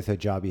 Let's say it's a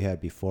job you had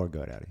before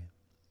GoDaddy.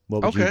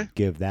 What would you okay,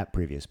 give that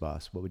previous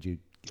boss? What would you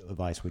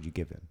advice would you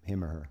give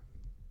him or her?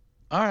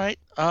 all right.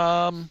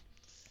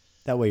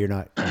 That way you're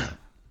not,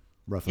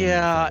 ruffling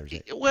any Yeah,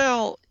 feathers.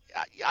 well,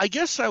 I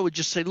guess I would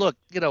just say, look,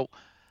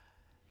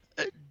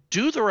 uh,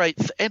 do the right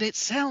and it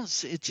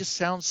just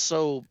sounds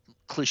so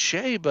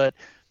cliche, but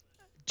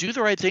do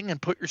the right thing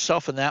and put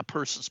yourself in that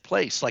person's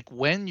place. Like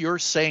when you're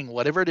saying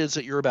whatever it is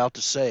that you're about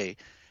to say,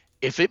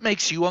 if it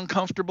makes you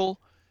uncomfortable,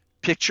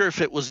 picture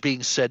if it was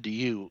being said to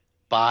you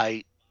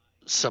by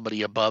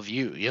somebody above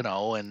you,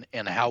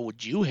 and how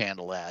would you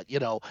handle that?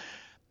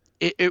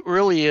 It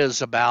really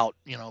is about,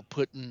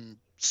 putting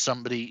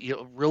somebody,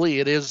 really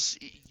it is,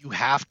 you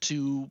have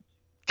to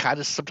kind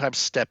of sometimes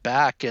step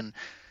back, and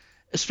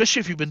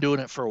especially if you've been doing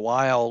it for a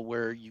while,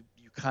 where you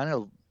kind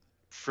of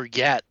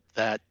forget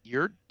that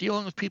you're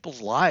dealing with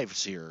people's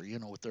lives here,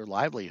 with their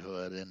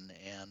livelihood, and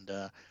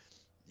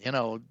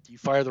you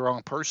fire the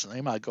wrong person,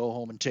 they might go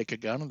home and take a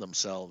gun to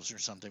themselves or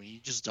something. You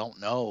just don't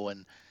know.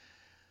 And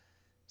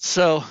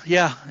so,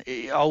 yeah,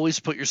 always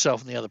put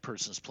yourself in the other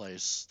person's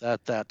place.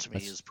 That to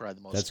me That's is probably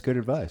the most that's good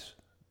important thing. advice.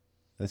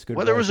 That's good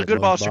Whether it advice was a that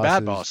good most boss or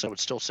bad bosses, boss, I would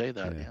still say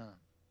that. yeah, Yeah.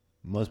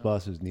 most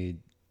bosses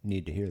need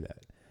to hear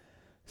that.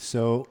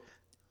 So,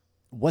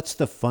 what's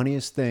the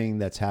funniest thing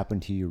that's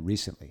happened to you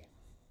recently?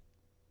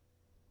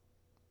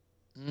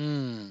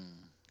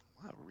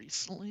 Well,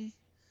 recently,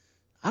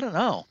 I don't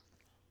know.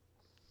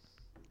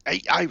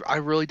 I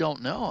really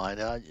don't know.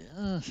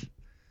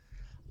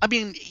 I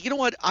mean, you know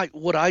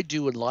what I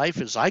do in life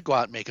is I go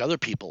out and make other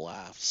people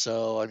laugh.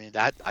 So I mean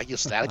that I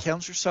guess that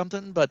accounts for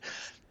something. But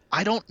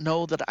I don't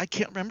know that I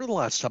can't remember the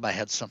last time I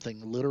had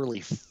something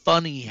literally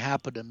funny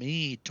happen to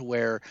me to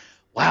where,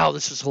 wow,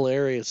 this is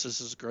hilarious,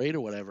 this is great,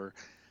 or whatever.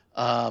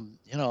 I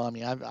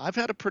mean, I've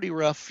had a pretty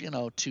rough,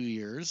 2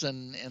 years,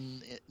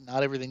 and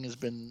not everything has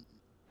been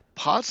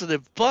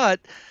positive,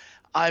 but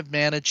I've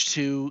managed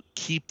to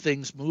keep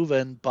things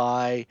moving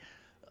by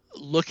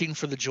looking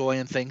for the joy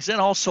in things.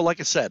 And also, like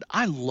I said,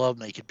 I love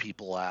making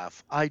people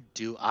laugh. I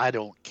do. I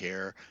don't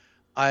care.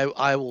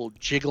 I will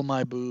jiggle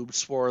my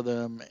boobs for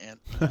them and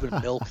even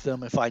milk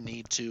them if I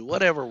need to,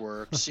 whatever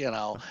works,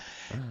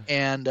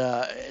 and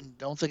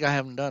don't think I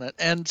haven't done it.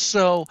 And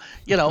so,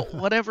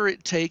 whatever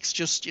it takes,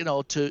 just,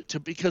 to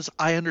because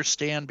I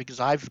understand, because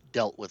I've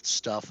dealt with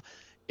stuff.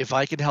 If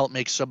I can help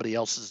make somebody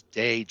else's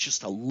day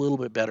just a little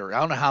bit better. I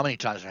don't know how many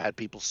times I've had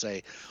people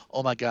say,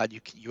 "Oh my God,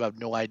 you have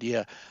no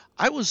idea."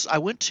 I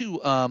went to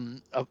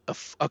a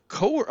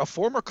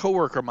former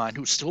coworker of mine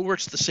who still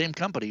works at the same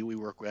company we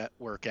work at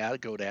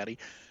GoDaddy.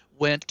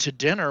 Went to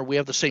dinner. We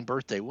have the same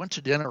birthday. Went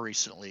to dinner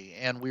recently,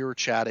 and we were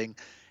chatting,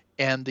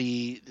 and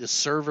the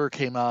server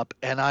came up,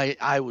 and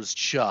I was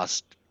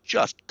just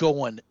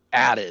going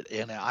at it,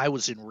 and I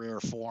was in rare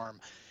form,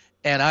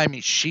 and I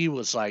mean she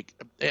was like,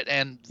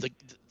 and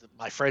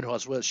my friend who I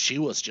was with, she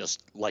was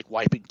just like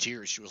wiping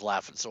tears. She was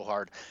laughing so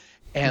hard.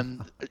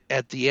 And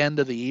at the end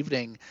of the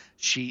evening,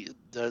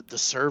 the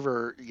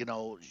server,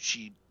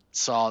 she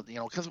saw,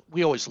 because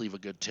we always leave a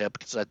good tip,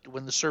 because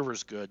when the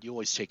server's good, you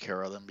always take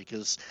care of them,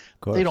 because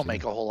Of they course, don't yeah.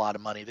 make a whole lot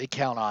of money. They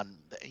count on,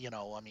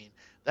 I mean,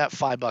 that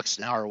 $5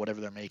 an hour or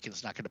whatever they're making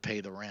is not going to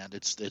pay the rent.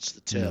 It's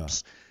the No.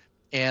 tips.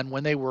 And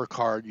when they work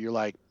hard, you're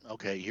like,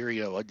 okay, here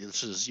you go.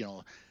 This is,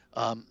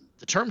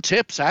 the term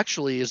tips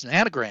actually is an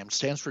anagram,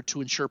 stands for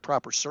to ensure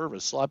proper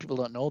service. A lot of people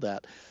don't know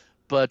that.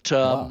 But,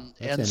 Wow, that's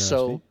and interesting.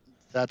 so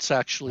that's I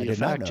actually a did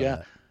not fact. know Yeah.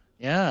 that.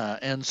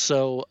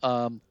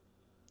 Yeah.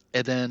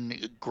 And then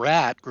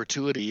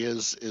gratuity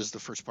is the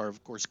first part,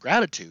 of course,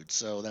 gratitude.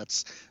 So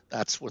that's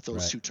what those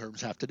Right. two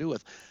terms have to do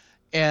with.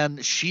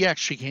 And she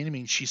actually came to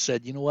me and she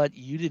said, "You know what?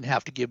 You didn't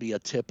have to give me a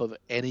tip of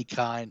any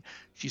kind."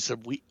 She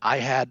said, I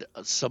had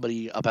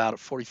somebody about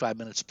 45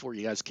 minutes before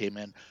you guys came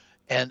in,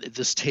 and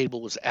this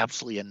table was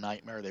absolutely a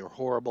nightmare. They were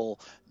horrible.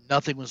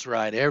 Nothing was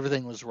right.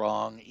 Everything was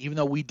wrong, even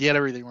though we did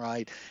everything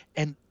right.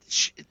 And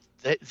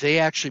they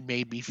actually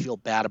made me feel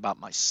bad about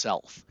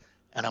myself.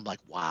 And I'm like,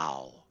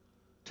 wow,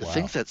 to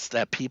think Wow.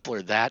 that people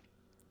are that,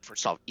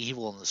 first off,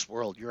 evil in this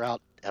world. You're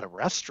out at a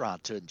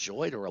restaurant to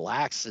enjoy, to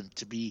relax, and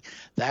to be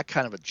that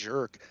kind of a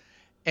jerk.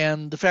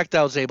 And the fact that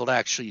I was able to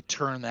actually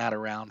turn that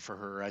around for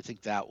her, I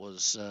think that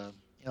was,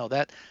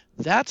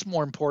 that's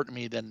more important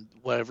to me than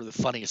whatever the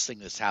funniest thing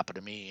that's happened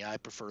to me. I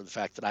prefer the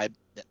fact that I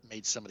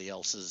made somebody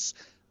else's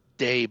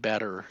day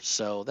better.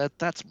 So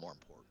that's more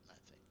important, I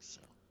think. So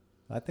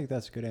I think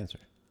that's a good answer.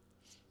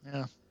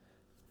 yeah.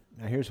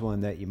 Now, here's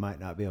one that you might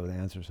not be able to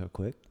answer so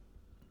quick.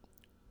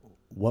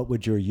 What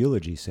would your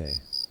eulogy say?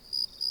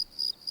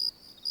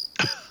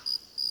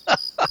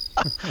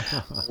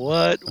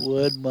 What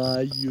would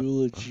my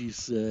eulogy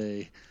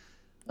say?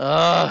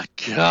 Oh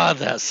God,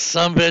 that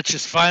sumbitch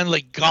is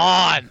finally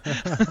gone.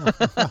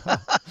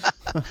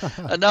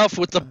 Enough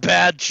with the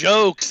bad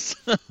jokes.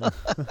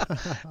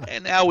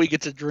 And now we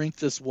get to drink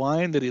this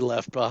wine that he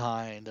left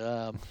behind.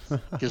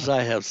 Because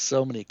I have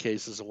so many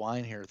cases of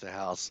wine here at the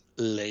house,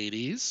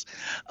 ladies.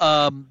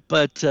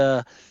 But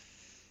yeah,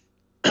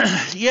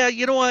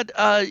 you know what?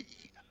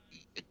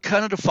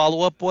 Kind of to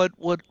follow up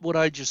what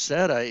I just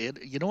said.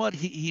 You know what?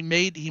 He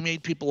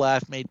made people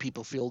laugh, made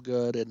people feel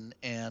good, and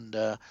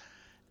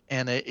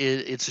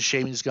it's a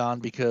shame he's gone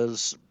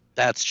because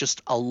that's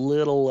just a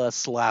little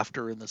less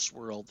laughter in this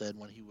world than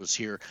when he was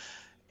here.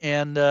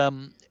 And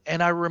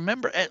I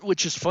remember,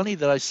 which is funny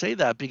that I say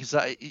that because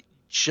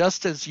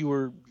just as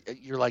you're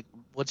like,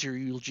 what's your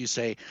eulogy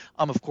say?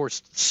 I'm of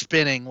course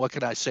spinning. What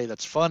can I say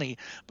that's funny?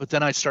 But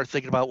then I start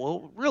thinking about,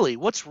 well, really,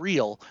 what's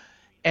real?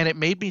 And it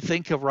made me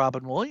think of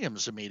Robin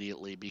Williams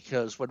immediately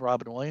because when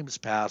Robin Williams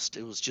passed,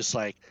 it was just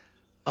like,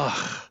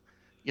 ugh,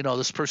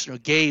 this person who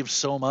gave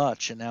so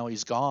much and now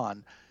he's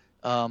gone.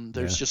 There's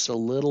Yeah. just a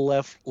little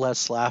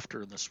less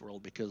laughter in this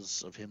world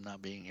because of him not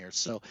being here.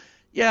 So,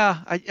 yeah,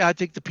 I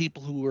think the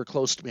people who were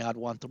close to me, I'd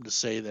want them to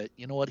say that,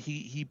 you know what,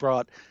 he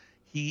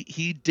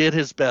did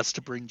his best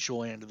to bring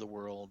joy into the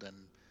world, and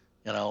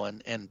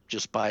and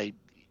just by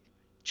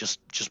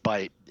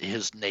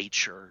his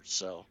nature.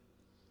 So,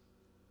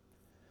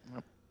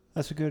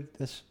 That's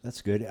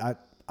good.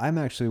 I'm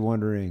actually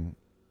wondering,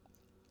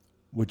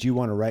 would you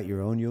want to write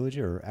your own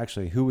eulogy, or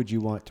actually, who would you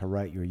want to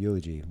write your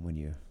eulogy when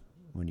you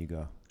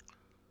go?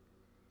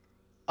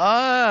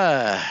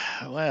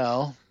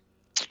 well,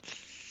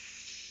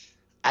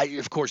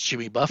 of course,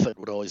 Jimmy Buffett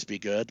would always be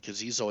good because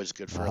he's always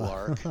good for a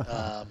lark.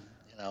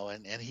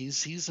 And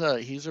he's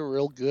a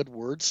real good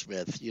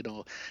wordsmith.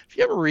 If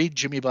you ever read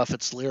Jimmy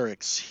Buffett's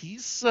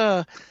lyrics,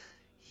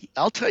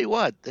 I'll tell you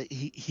what,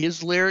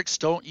 his lyrics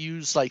don't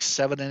use like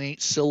 7 and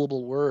 8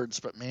 syllable words,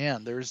 but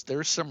man, there's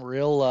some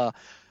real,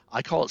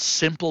 I call it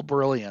simple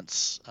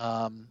brilliance.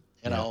 Yeah.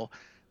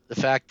 The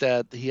fact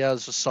that he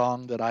has a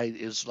song that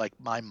is like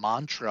my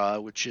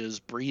mantra, which is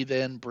breathe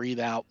in,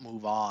 breathe out,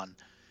 move on.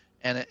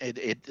 And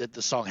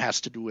the song has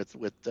to do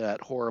with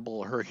that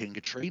horrible Hurricane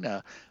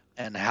Katrina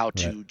and how Right.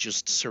 to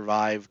just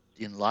survive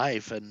in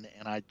life. And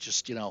I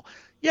just,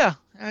 yeah,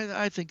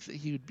 I think that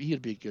he'd be a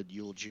good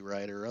eulogy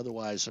writer.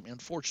 Otherwise, I mean,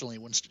 unfortunately,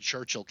 Winston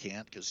Churchill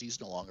can't because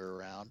he's no longer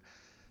around.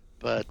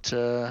 But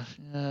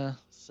yeah,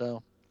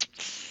 so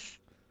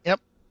yep,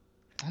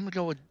 I'm gonna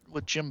go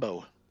with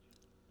Jimbo.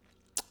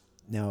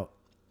 Now,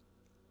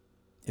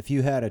 if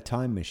you had a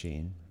time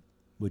machine,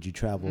 would you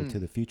travel Hmm. to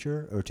the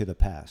future or to the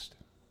past?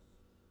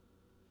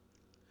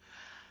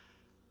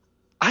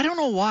 I don't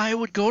know why I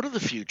would go to the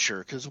future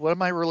because what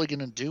am I really going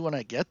to do when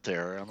I get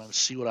there? I'm going to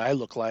see what I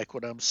look like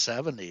when I'm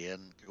 70,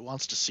 and who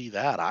wants to see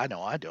that? I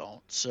know I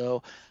don't.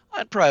 So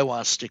I'd probably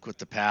want to stick with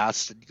the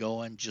past and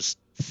go and just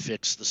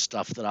fix the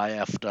stuff that I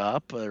effed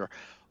up,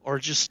 or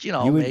just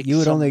make You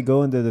would only some.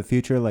 go into the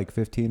future like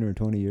 15 or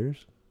 20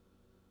 years?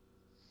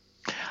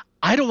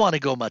 I don't want to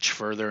go much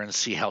further and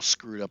see how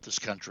screwed up this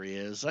country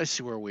is. I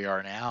see where we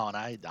are now,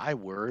 and I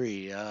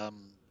worry.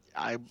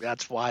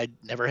 That's why I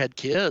never had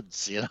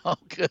kids,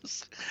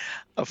 because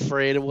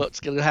afraid of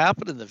what's going to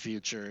happen in the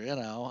future.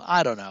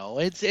 I don't know.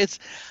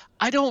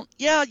 I don't.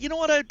 Yeah, you know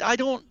what? I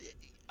don't.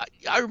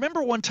 I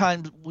remember one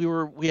time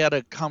we had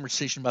a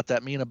conversation about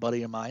that. Me and a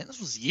buddy of mine. This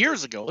was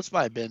years ago. This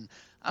might have been.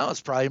 I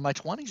was probably in my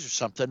 20s or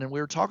something, and we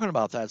were talking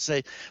about that.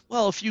 Say,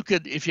 well, if you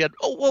had,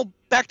 oh well,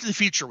 Back to the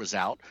Future was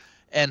out,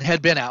 and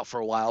had been out for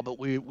a while, but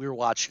we were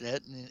watching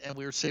it, and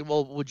we were saying,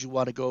 well, would you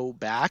want to go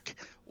back,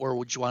 or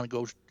would you want to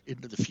go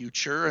into the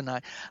future? And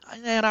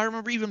I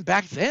remember even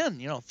back then,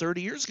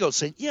 30 years ago,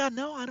 saying, yeah,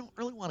 no, I don't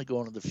really want to go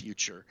into the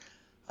future.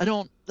 I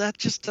don't. That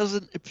just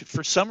doesn't.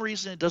 For some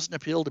reason, it doesn't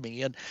appeal to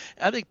me. And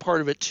I think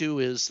part of it too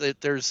is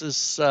that there's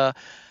this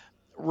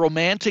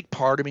romantic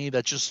part of me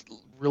that just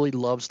really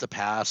loves the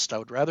past. I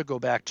would rather go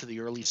back to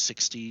the early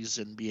 60s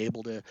and be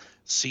able to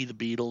see the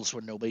Beatles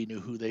when nobody knew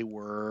who they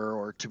were,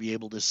 or to be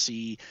able to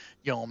see,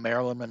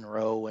 Marilyn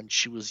Monroe when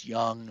she was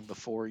young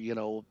before,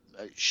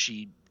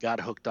 she got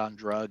hooked on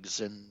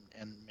drugs and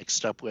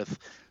mixed up with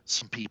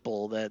some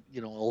people that,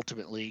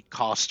 ultimately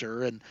cost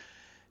her,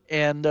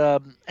 and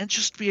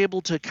just be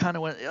able to kind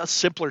of a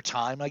simpler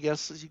time, I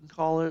guess, as you can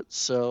call it.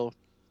 So,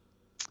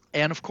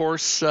 and of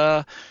course,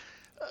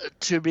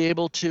 to be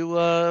able to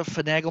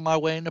finagle my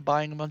way into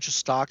buying a bunch of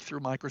stock through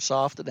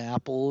Microsoft and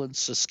Apple and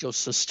Cisco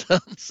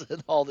Systems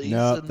and all these.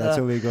 No, And that's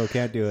illegal.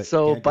 Can't do it.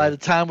 so Can't do by it. the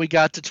time we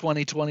got to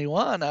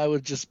 2021, I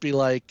would just be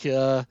like,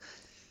 all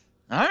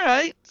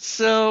right,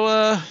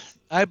 so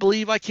I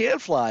believe I can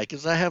fly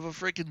because I have a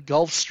freaking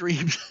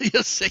Gulfstream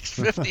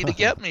 650 to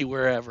get me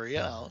wherever,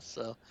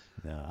 So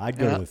No, I'd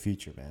go yeah, to the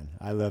future, man.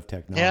 I love yeah,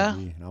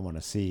 technology, and I want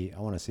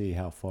to see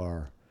how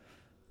far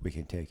we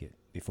can take it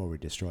before we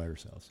destroy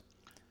ourselves.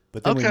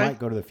 But then we okay. might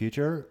go to the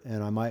future,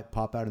 and I might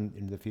pop out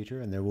into the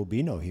future, and there will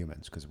be no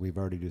humans because we've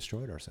already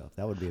destroyed ourselves.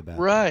 That would be a bad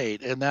thing. Right,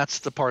 and that's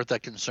the part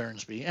that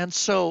concerns me. And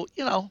so,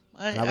 And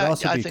I would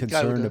also I be think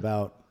I would. concerned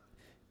about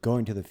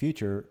going to the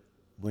future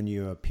when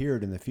you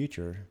appeared in the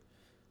future.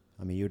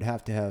 I mean, you'd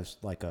have to have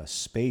like a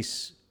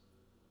space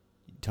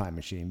time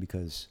machine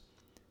because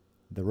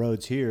the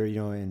roads here,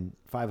 in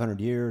 500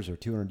 years or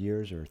 200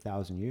 years or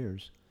 1,000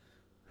 years,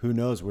 who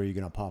knows where you're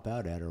going to pop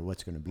out at or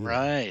what's going to be like,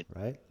 Right,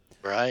 right?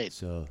 right.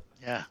 So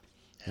Yeah,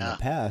 in the yeah.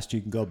 past,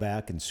 you can go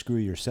back and screw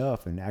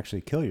yourself and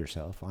actually kill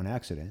yourself on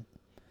accident.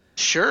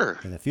 Sure.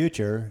 In the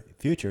future,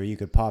 you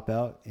could pop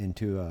out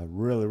into a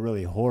really,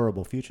 really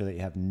horrible future that you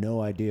have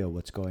no idea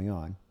what's going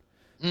on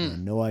Mm.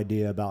 and no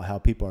idea about how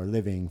people are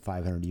living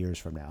 500 years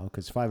from now.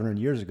 Because 500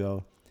 years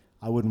ago,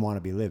 I wouldn't want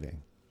to be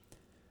living.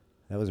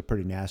 That was a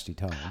pretty nasty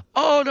time.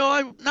 Oh no,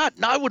 I not.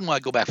 No, I wouldn't want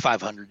to go back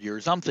 500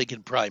 years. I'm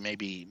thinking probably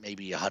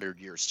maybe 100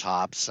 years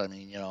tops. I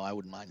mean, I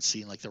wouldn't mind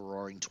seeing like the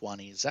Roaring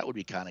Twenties. That would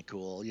be kind of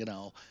cool.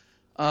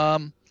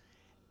 Um,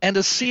 and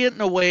to see it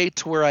in a way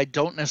to where I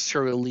don't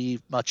necessarily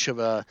leave much of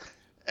a.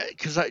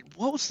 Because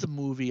what was the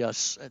movie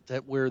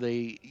that where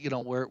they,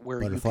 where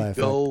you Butterfly could effect.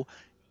 go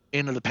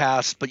into the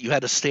past, but you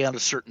had to stay on a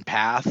certain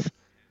path,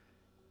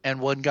 and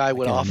one guy I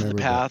went can't off of the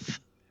remember, but path,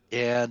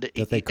 and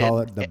don't they call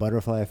and it the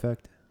butterfly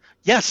effect?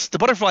 yes, the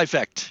butterfly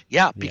effect.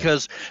 Yeah, Yeah.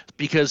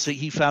 because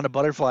he found a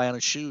butterfly on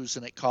his shoes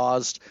and it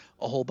caused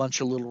a whole bunch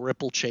of little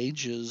ripple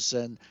changes.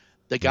 And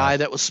the Right. guy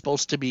that was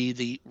supposed to be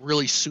the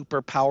really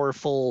super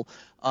powerful,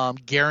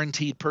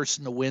 guaranteed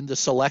person to win the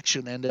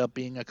selection ended up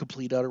being a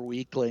complete utter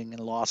weakling and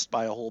lost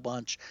by a whole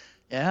bunch.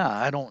 Yeah,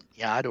 I don't.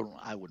 Yeah, I don't.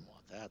 I wouldn't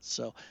want that.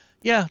 So,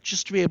 yeah,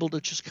 just to be able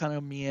to just kind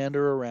of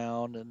meander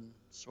around and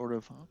sort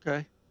of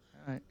okay,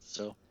 all right.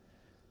 So,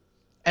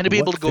 and to be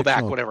able What to go back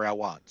fictional? whenever I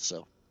want.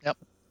 So, yep.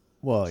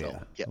 Well, So, yeah,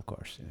 yeah, of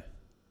course. Yeah.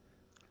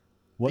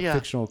 What yeah,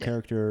 fictional yeah.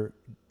 character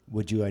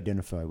would you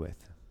identify with?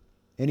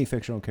 Any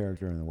fictional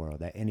character in the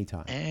world at any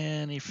time.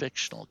 Any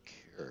fictional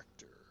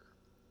character.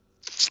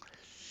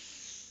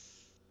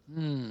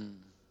 Hmm.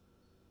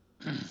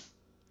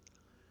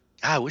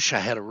 I wish I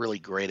had a really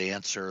great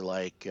answer,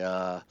 like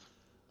the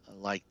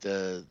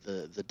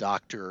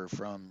doctor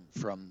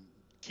from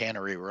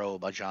Cannery Row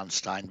by John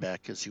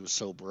Steinbeck, because he was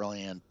so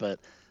brilliant. But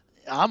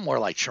I'm more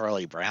like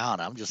Charlie Brown.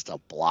 I'm just a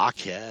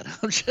blockhead.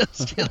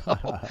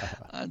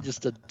 I'm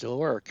just a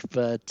dork.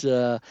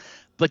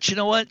 But you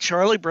know what,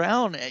 Charlie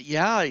Brown,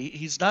 yeah,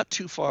 he's not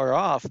too far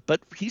off,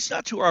 but he's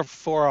not too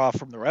far off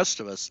from the rest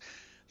of us.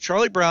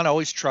 Charlie Brown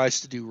always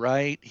tries to do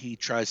right. He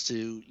tries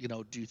to,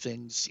 do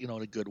things, in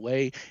a good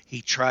way.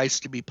 He tries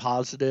to be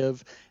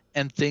positive,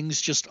 and things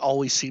just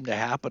always seem to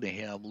happen to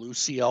him.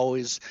 Lucy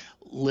always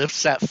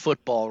lifts that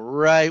football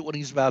right when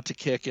he's about to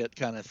kick it,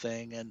 kind of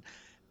thing.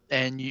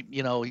 And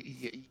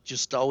he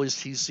just always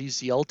he's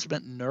the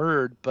ultimate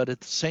nerd, but at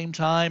the same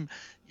time,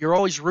 you're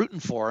always rooting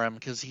for him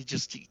because he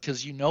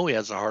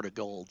has a heart of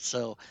gold.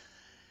 So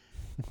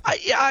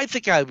I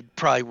think I would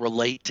probably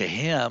relate to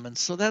him, and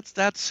so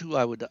that's who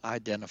I would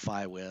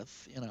identify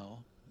with. That's a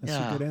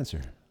Yeah. good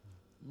answer.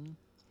 Mm.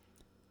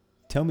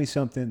 Tell me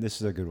something. This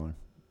is a good one.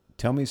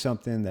 Tell me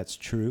something that's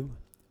true,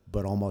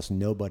 but almost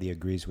nobody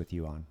agrees with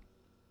you on.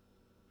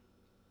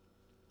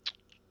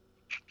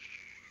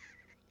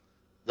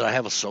 That I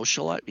have a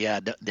social life? Yeah,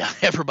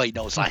 everybody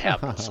knows I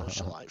have no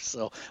social life.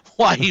 So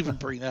why even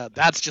bring that?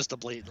 That's just a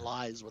blatant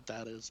lie, is what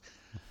that is.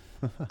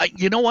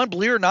 You know what?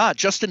 Believe it or not,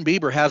 Justin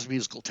Bieber has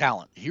musical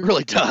talent. He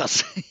really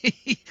does.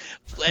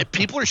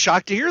 People are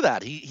shocked to hear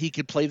that. He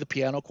could play the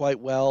piano quite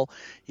well.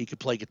 He could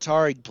play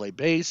guitar. He can play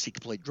bass. He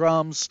can play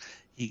drums.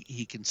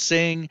 He can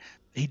sing.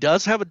 He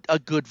does have a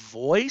good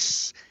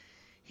voice.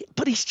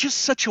 but he's just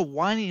such a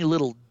whiny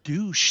little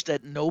douche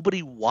that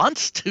nobody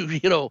wants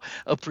to,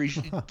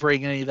 appreciate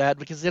bring any of that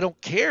because they don't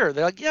care.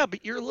 They're like, yeah,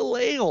 but you're a little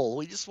a-hole.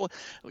 We just want,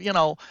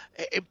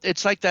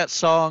 it's like that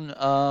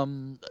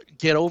song,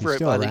 "Get He's Over It"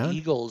 still by the around.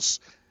 Eagles.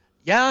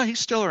 Yeah, he's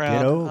still Get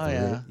around. Oh over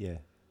yeah, it. Yeah.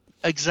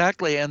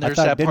 exactly. And I there's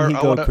thought, that didn't part. he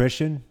I go want to.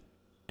 Christian?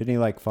 Didn't he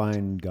like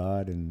find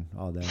God and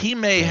all that? He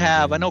may Born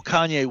have. I again. know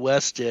Kanye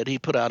West did. He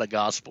put out a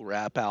gospel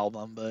rap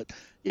album, but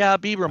yeah,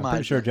 Bieber I'm might pretty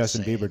have sure done the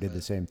Justin same. Bieber did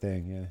the same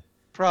thing. Yeah. I think they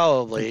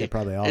Probably.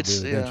 probably all It's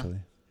do yeah. eventually.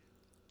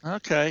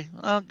 Okay.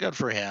 Well, good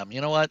for him.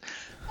 You know what?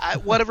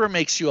 Whatever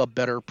makes you a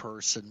better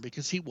person,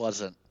 because he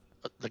wasn't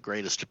the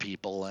greatest of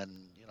people, and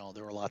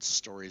there were lots of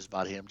stories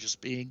about him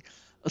just being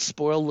a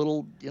spoiled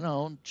little,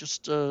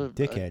 just a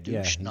Dickhead.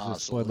 Yeah, douche he's a nozzle.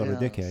 spoiled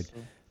little Yeah. dickhead. So,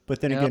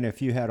 But then yeah. again,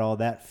 if you had all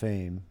that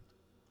fame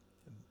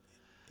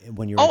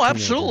when you were a Oh, teenager,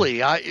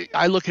 absolutely.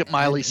 I look at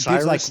Miley and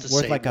dude's like Cyrus the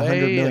worth like same $100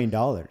 way, million and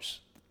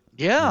dollars.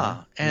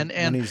 yeah, and When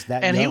and he's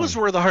that and he young. was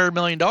worth $100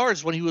 million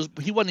when he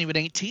wasn't even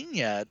 18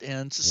 yet.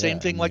 And it's the same Yeah, I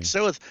thing, like mean,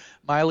 so with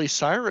Miley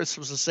Cyrus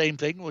was the same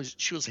thing. Was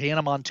she was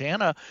Hannah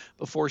Montana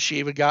before she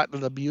even got into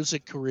the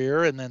music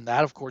career, and then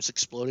that of course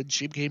exploded.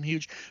 She became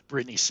huge.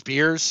 Britney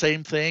Spears,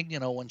 same thing.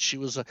 When she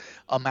was a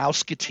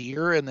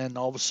Mouseketeer, and then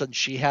all of a sudden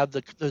she had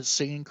the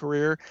singing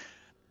career.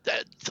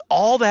 That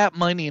all that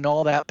money and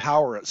all that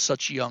power at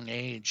such a young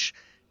age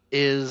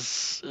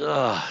is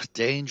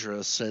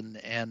dangerous,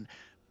 and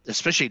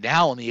especially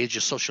now in the age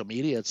of social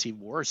media, it's even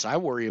worse. I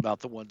worry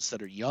about the ones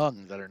that are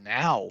young that are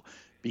now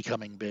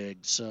becoming big.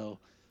 So,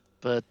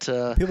 but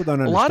people don't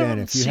a lot of understand them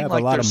if you seem have a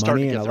like lot they're of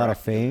starting money to and get a their lot of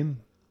act together. fame.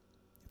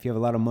 If you have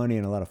a lot of money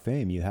and a lot of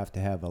fame, you have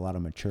to have a lot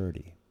of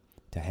maturity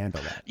to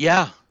handle that.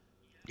 Yeah,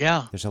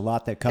 yeah, There's a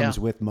lot that yeah, comes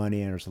with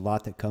money, and there's a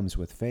lot that comes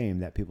with fame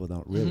that people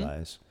don't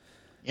realize.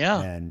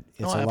 yeah. And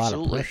No, it's a lot of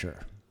absolutely.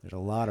 pressure. There's a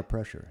lot of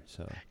pressure.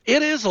 So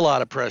It is a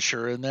lot of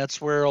pressure, and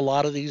that's where a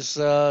lot of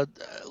a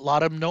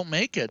lot of them don't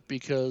make it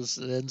because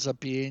it ends up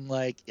being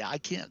like, yeah, I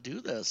can't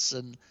do this,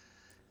 and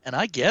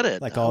I get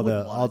it. like I all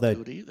wouldn't the want to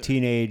do it either.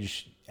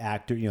 teenage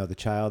actor, the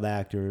child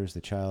actors,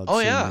 the child Oh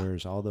yeah,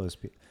 singers, all those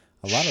people.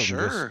 A lot of them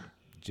sure.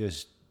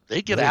 just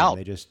They get boom, out.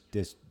 they just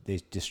they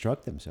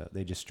destruct themselves.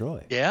 They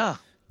destroy Yeah,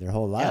 their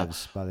whole yeah.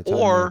 lives. By the time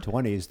they're Or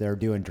 20s, they're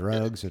doing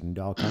drugs and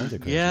all kinds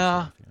of crazy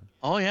yeah. stuff.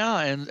 Oh yeah,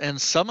 and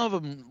some of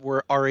them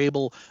are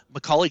able.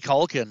 Macaulay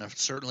Culkin,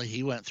 certainly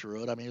he went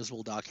through it. I mean, it was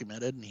well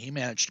documented, and he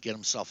managed to get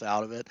himself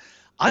out of it.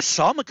 I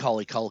saw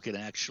Macaulay Culkin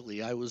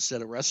actually. I was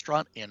at a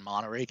restaurant in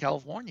Monterey,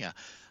 California,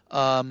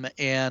 and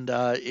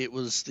it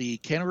was the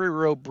Cannery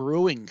Row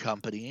Brewing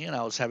Company, and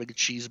I was having a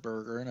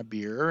cheeseburger and a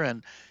beer,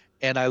 and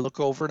I look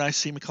over and I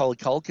see Macaulay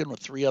Culkin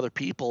with three other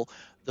people.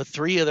 The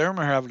three of them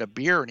are having a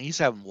beer, and he's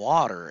having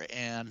water,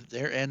 and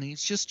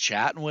he's just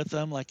chatting with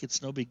them like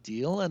it's no big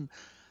deal, and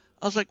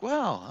I was like,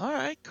 wow, all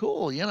right,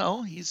 cool.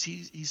 He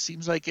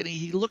seems like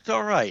he looked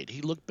all right.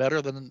 He looked better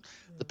than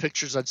the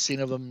pictures I'd seen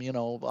of him,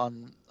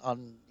 on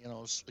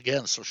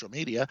again social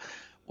media,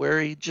 where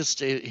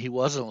he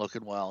wasn't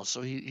looking well.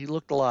 So he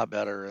looked a lot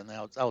better, and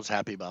I was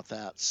happy about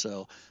that.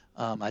 So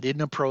I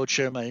didn't approach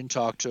him. I didn't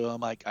talk to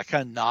him. I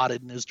kind of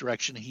nodded in his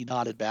direction. He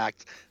nodded back.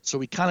 So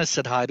we kind of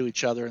said hi to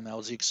each other, and that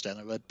was the extent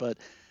of it. But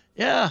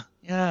yeah,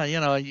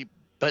 yeah,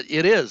 but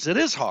it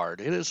is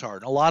hard. It is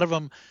hard. And a lot of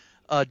them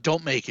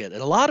don't make it,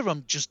 and a lot of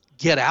them just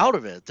get out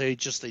of it. They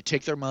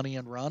take their money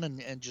and run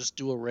and just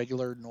do a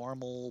regular,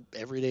 normal,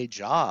 everyday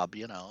job.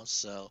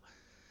 So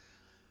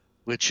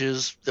which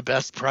is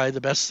probably the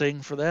best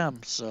thing for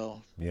them.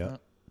 So Yep.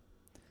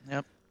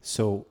 yep.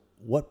 So,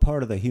 what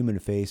part of the human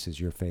face is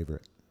your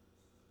favorite?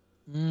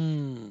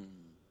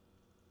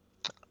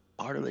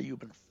 Part of the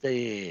human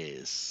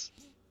face.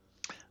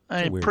 It's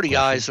I a mean, weird pretty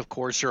question. eyes, of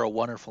course, are a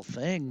wonderful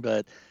thing,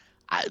 but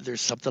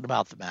there's something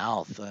about the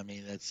mouth. I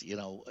mean, it's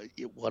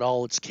what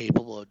all it's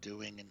capable of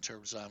doing in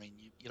terms of. I mean,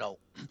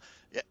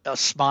 a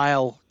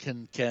smile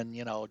can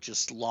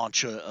just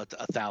launch a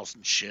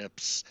thousand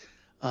ships.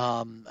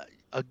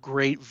 A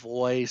great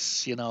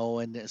voice,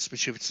 and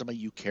especially if it's somebody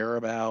you care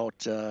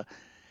about.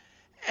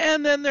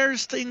 And then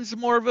there's things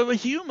more of a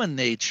human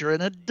nature,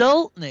 an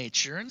adult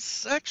nature, and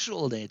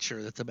sexual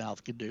nature that the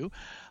mouth can do.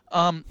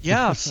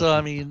 Yeah, so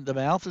I mean, the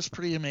mouth is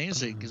pretty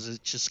amazing because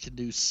it just can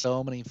do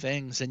so many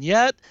things, and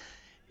yet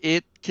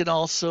it can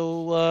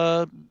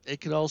also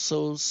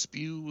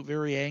spew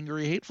very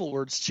angry, hateful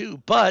words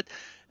too. But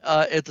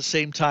at the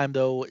same time,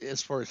 though,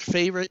 as far as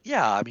favorite,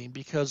 yeah, I mean,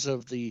 because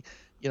of the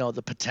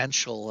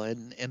potential,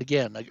 and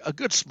again, a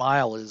good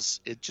smile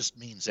it just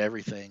means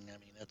everything. I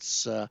mean,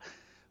 it's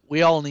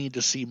we all need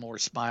to see more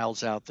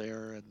smiles out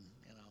there, and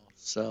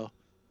so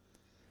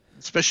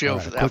especially All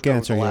right, a quick after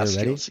answer the here. last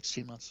Ready?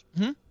 16 months.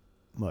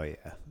 Well, yeah.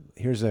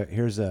 Here's a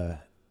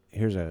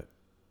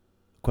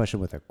question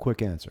with a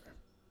quick answer.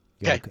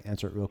 You Okay. gotta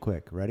answer it real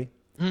quick. Ready?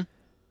 Mhm.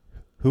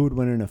 Who would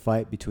win in a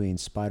fight between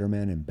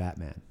Spider-Man and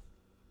Batman?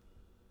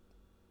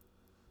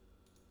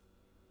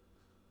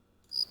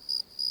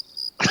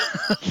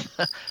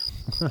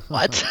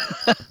 What?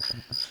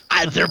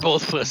 They're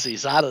both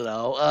pussies. I don't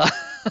know.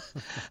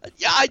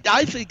 Yeah,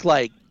 I think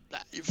like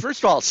first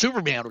of all,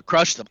 Superman would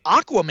crush them.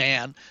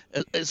 Aquaman,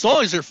 as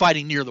long as they're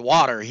fighting near the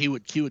water, he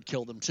would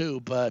kill them too.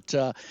 But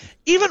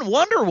even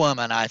Wonder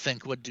Woman, I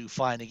think, would do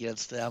fine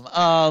against them.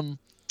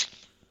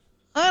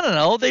 I don't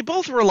know. They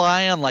both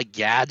rely on like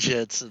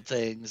gadgets and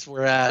things,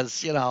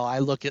 whereas I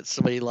look at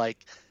somebody like,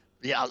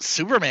 yeah,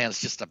 Superman's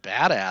just a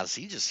badass.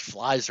 He just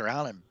flies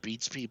around and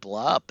beats people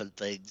up and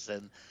things.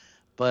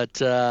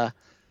 But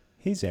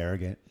He's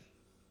arrogant.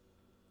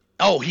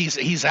 oh,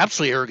 he's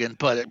absolutely arrogant.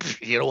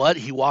 But you know what?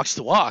 He walks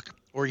the walk,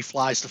 or he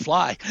flies the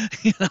fly.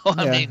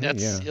 I mean,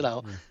 that's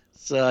Yeah.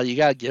 So you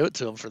got to give it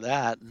to him for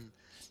that. And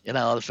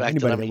the fact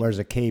Anybody that that wears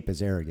a cape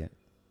is arrogant.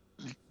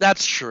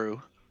 that's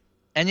true.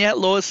 And yet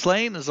Lois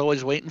Lane is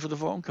always waiting for the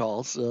phone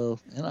call. So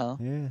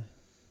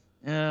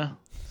yeah.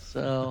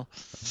 So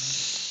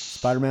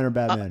Spider-Man or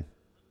Batman?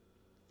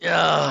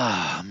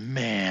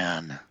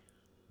 Man.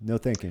 No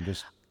thinking,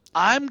 just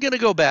I'm gonna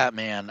go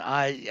Batman.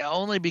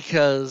 Only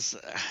because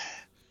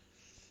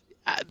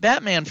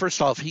Batman.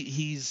 First off,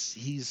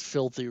 he's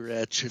filthy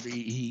rich, and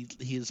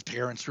his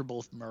parents were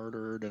both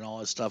murdered and all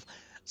this stuff.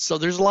 So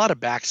there's a lot of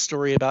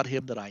backstory about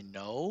him that I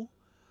know,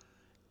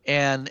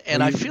 and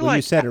I feel like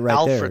you said it right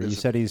Alfred there. You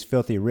said he's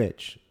filthy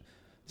rich.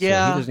 So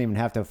Yeah. he doesn't even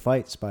have to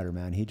fight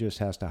Spider-Man. He just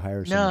has to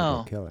hire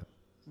someone to go kill him.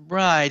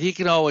 Right, he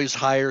can always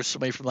hire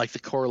somebody from like the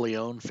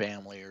Corleone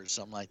family or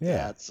something like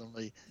that.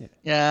 Somebody,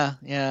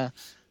 yeah.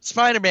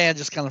 Spider-Man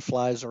just kind of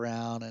flies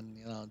around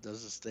and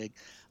does this thing.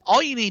 All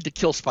you need to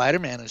kill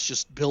Spider-Man is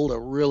just build a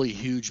really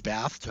huge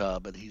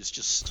bathtub, and he's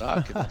just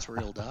stuck, and that's where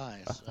he'll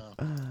die. So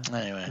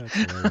anyway,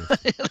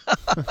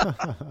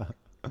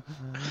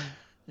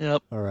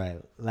 yep. All right,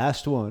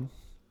 last one,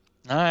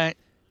 All right.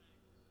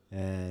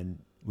 and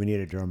we need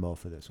a drum roll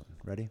for this one.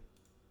 Ready?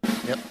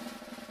 Yep.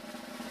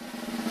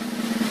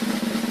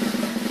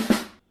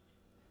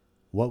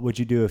 What would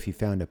you do if you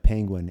found a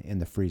penguin in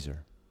the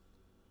freezer?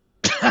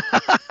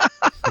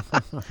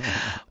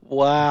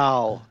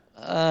 Wow.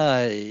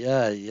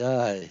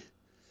 Ay.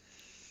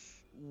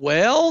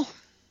 Well,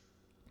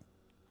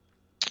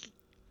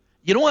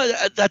 you know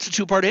what? That's a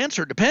two-part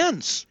answer. It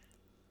depends.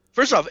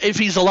 First off, if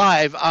he's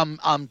alive,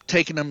 I'm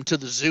taking him to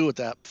the zoo with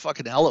that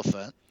fucking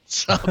elephant.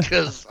 So,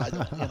 because I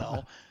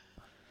don't.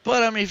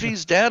 But I mean, if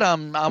he's dead,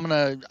 I'm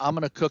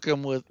gonna cook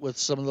him with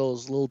some of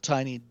those little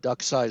tiny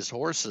duck-sized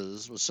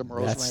horses with some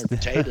rosemary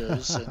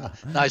potatoes and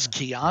nice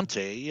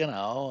Chianti,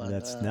 and,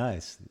 That's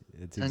nice.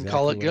 It's and exactly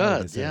call it what I good.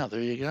 would say. Yeah,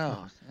 there you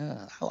go.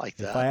 Yeah, I like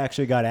that. If I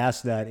actually got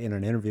asked that in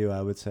an interview, I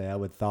would say I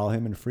would thaw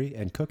him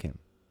and cook him.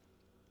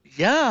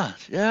 Yeah.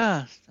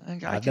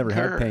 I've never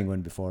had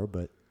penguin before,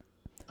 but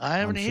I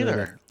haven't I'm sure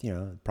either. that,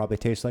 it probably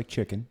tastes like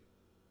chicken.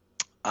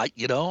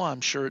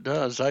 I'm sure it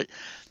does.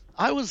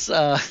 I was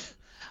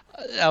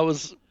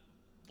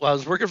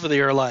working for the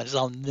airlines.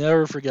 I'll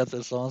never forget this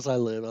as long as I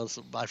live. I was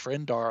my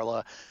friend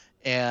Darla,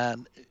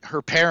 and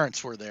her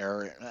parents were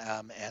there,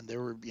 and they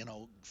were,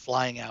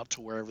 flying out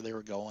to wherever they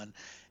were going.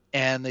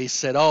 And they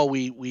said, "Oh,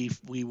 we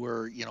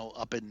were,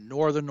 up in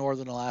northern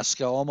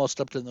Alaska, almost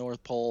up to the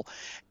North Pole."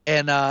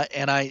 And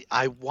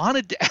I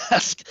wanted to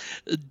ask,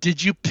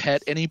 "Did you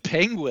pet any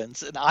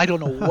penguins?" And I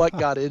don't know what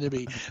got into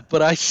me,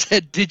 but I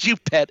said, "Did you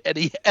pet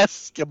any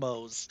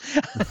Eskimos?"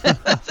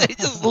 They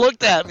just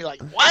looked at me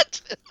like, "What?"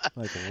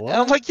 Like And what?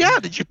 I'm like, "Yeah,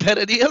 did you pet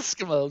any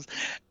Eskimos?"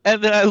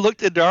 And then I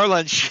looked at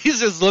Darla, and she's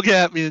just looking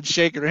at me and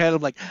shaking her head.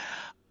 I'm like,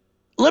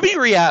 "Let me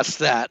re-ask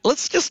that.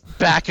 Let's just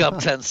back up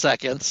 10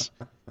 seconds.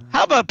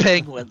 How about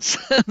penguins?"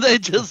 They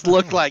just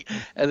looked like,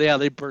 and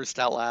they burst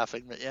out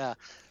laughing. But yeah,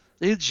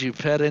 did you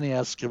pet any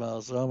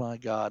Eskimos? Oh my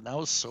God. And I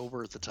was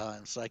sober at the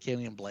time, so I can't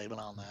even blame it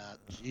on that.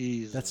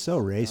 Jeez. That's so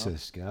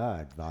racist.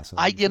 God,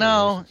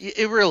 Vaclav.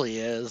 It really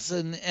is.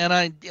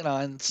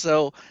 And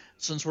so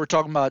since we're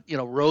talking about,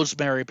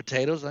 rosemary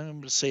potatoes, I'm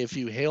going to say a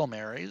few Hail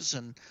Marys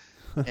and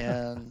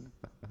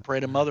pray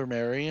to Mother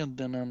Mary, and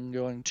then I'm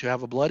going to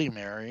have a Bloody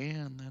Mary,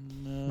 and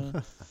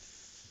then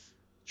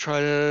try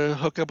to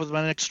hook up with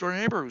my next door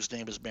neighbor whose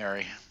name is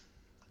Mary.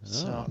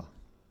 So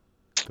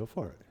go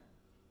for it.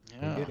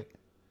 yeah, Go get it.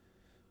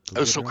 it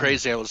was so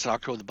crazy. I was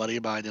talking with a buddy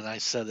of mine, and I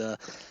said,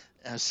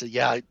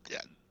 yeah,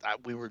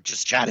 we were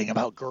just chatting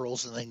about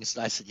girls and things,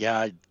 and I said,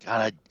 yeah,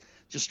 I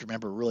just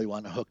remember really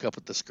wanting to hook up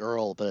with this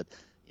girl, but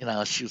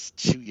she was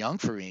too young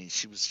for me.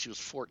 She was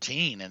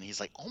 14, and he's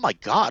like, "Oh my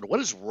God, what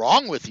is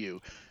wrong with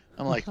you?"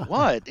 I'm like,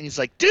 "What?" And he's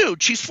like,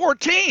 "Dude, she's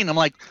 14." I'm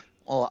like,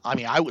 "Well, I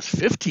mean, I was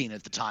 15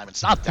 at the time.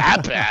 It's not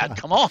that bad.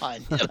 Come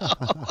on."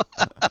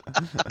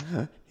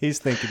 He's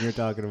thinking you're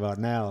talking about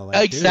now.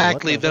 Like,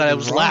 Exactly. dude, what the That fuck it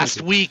is was wrong last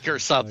with you? week or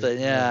something.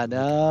 Yeah,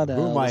 no.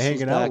 Who am I this was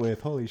hanging out back-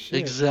 with? Holy shit.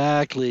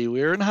 Exactly.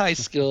 We were in high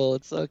school.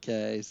 It's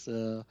okay.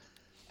 So,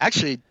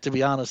 actually, to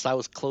be honest, I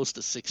was close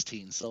to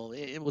 16, so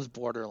it was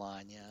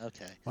borderline. Yeah,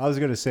 okay. I was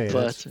going to say,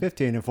 But- that's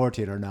 15 and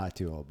 14 are not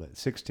too old, but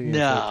 16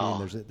 No.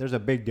 and 14, there's a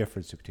big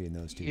difference between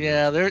those two.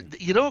 Yeah, years.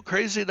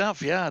 crazy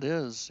enough, yeah, it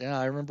is. Yeah,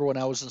 I remember when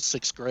I was in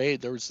 6th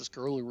grade, there was this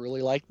girl who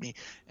really liked me,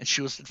 and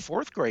she was in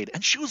 4th grade,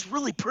 and she was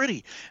really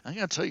pretty. I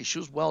gotta tell you, she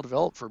was well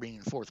developed for being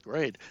in 4th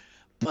grade.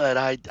 But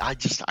I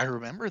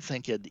remember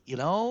thinking,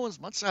 as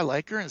much as I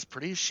like her and as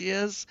pretty as she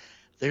is,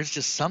 there's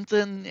just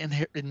something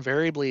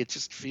invariably, it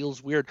just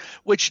feels weird.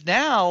 Which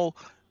now,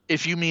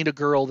 if you meet a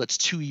girl that's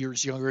 2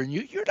 years younger and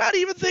you're not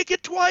even thinking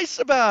twice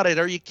about it.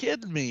 Are you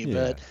kidding me? Yeah,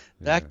 But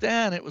yeah. back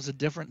then it was a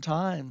different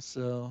time.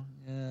 So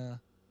yeah.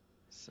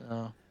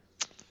 So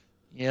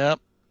yep.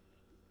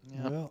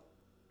 Well,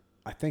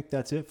 I think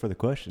that's it for the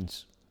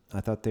questions.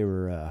 I thought they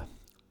were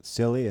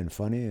silly and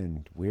funny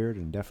and weird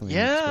and definitely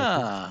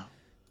unexpected.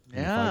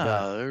 And if I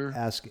got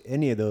ask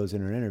any of those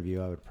in an interview,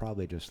 I would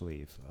probably just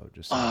leave. I would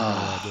just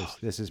say,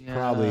 this is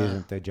probably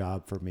isn't the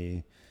job for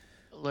me.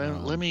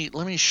 Let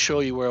me show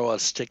you where I want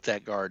to stick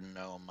that garden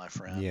gnome, my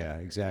friend. Yeah,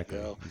 exactly.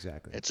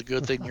 It's a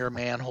good thing your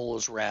manhole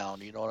is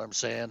round. You know what I'm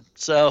saying?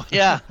 So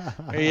yeah,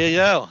 there you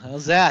go.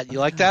 How's that? You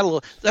like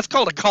that? That's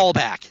called a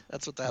callback.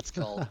 That's what that's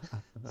called.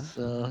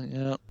 So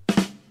yeah.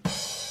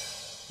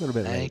 A little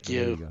bit late.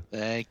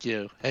 Thank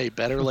you. Hey,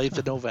 better late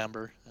than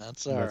November.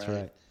 That's all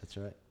right. That's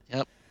right.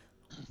 Yep.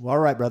 Well, all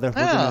right, brother.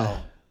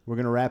 We're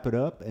gonna wrap it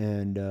up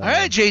and. All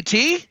right,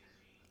 JT.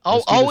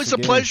 Always a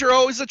pleasure,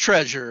 always a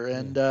treasure,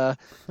 and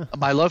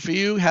my love for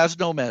you has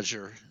no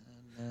measure.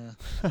 And,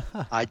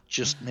 I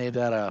just made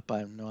that up. I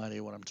have no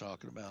idea what I'm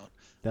talking about.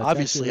 That's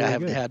Obviously, I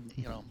haven't good. had,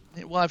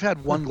 I've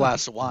had one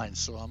glass of wine,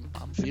 so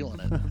I'm feeling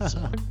it.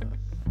 So.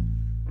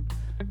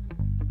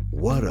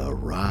 What a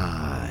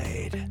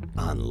ride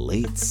on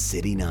Late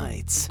City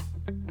Nights.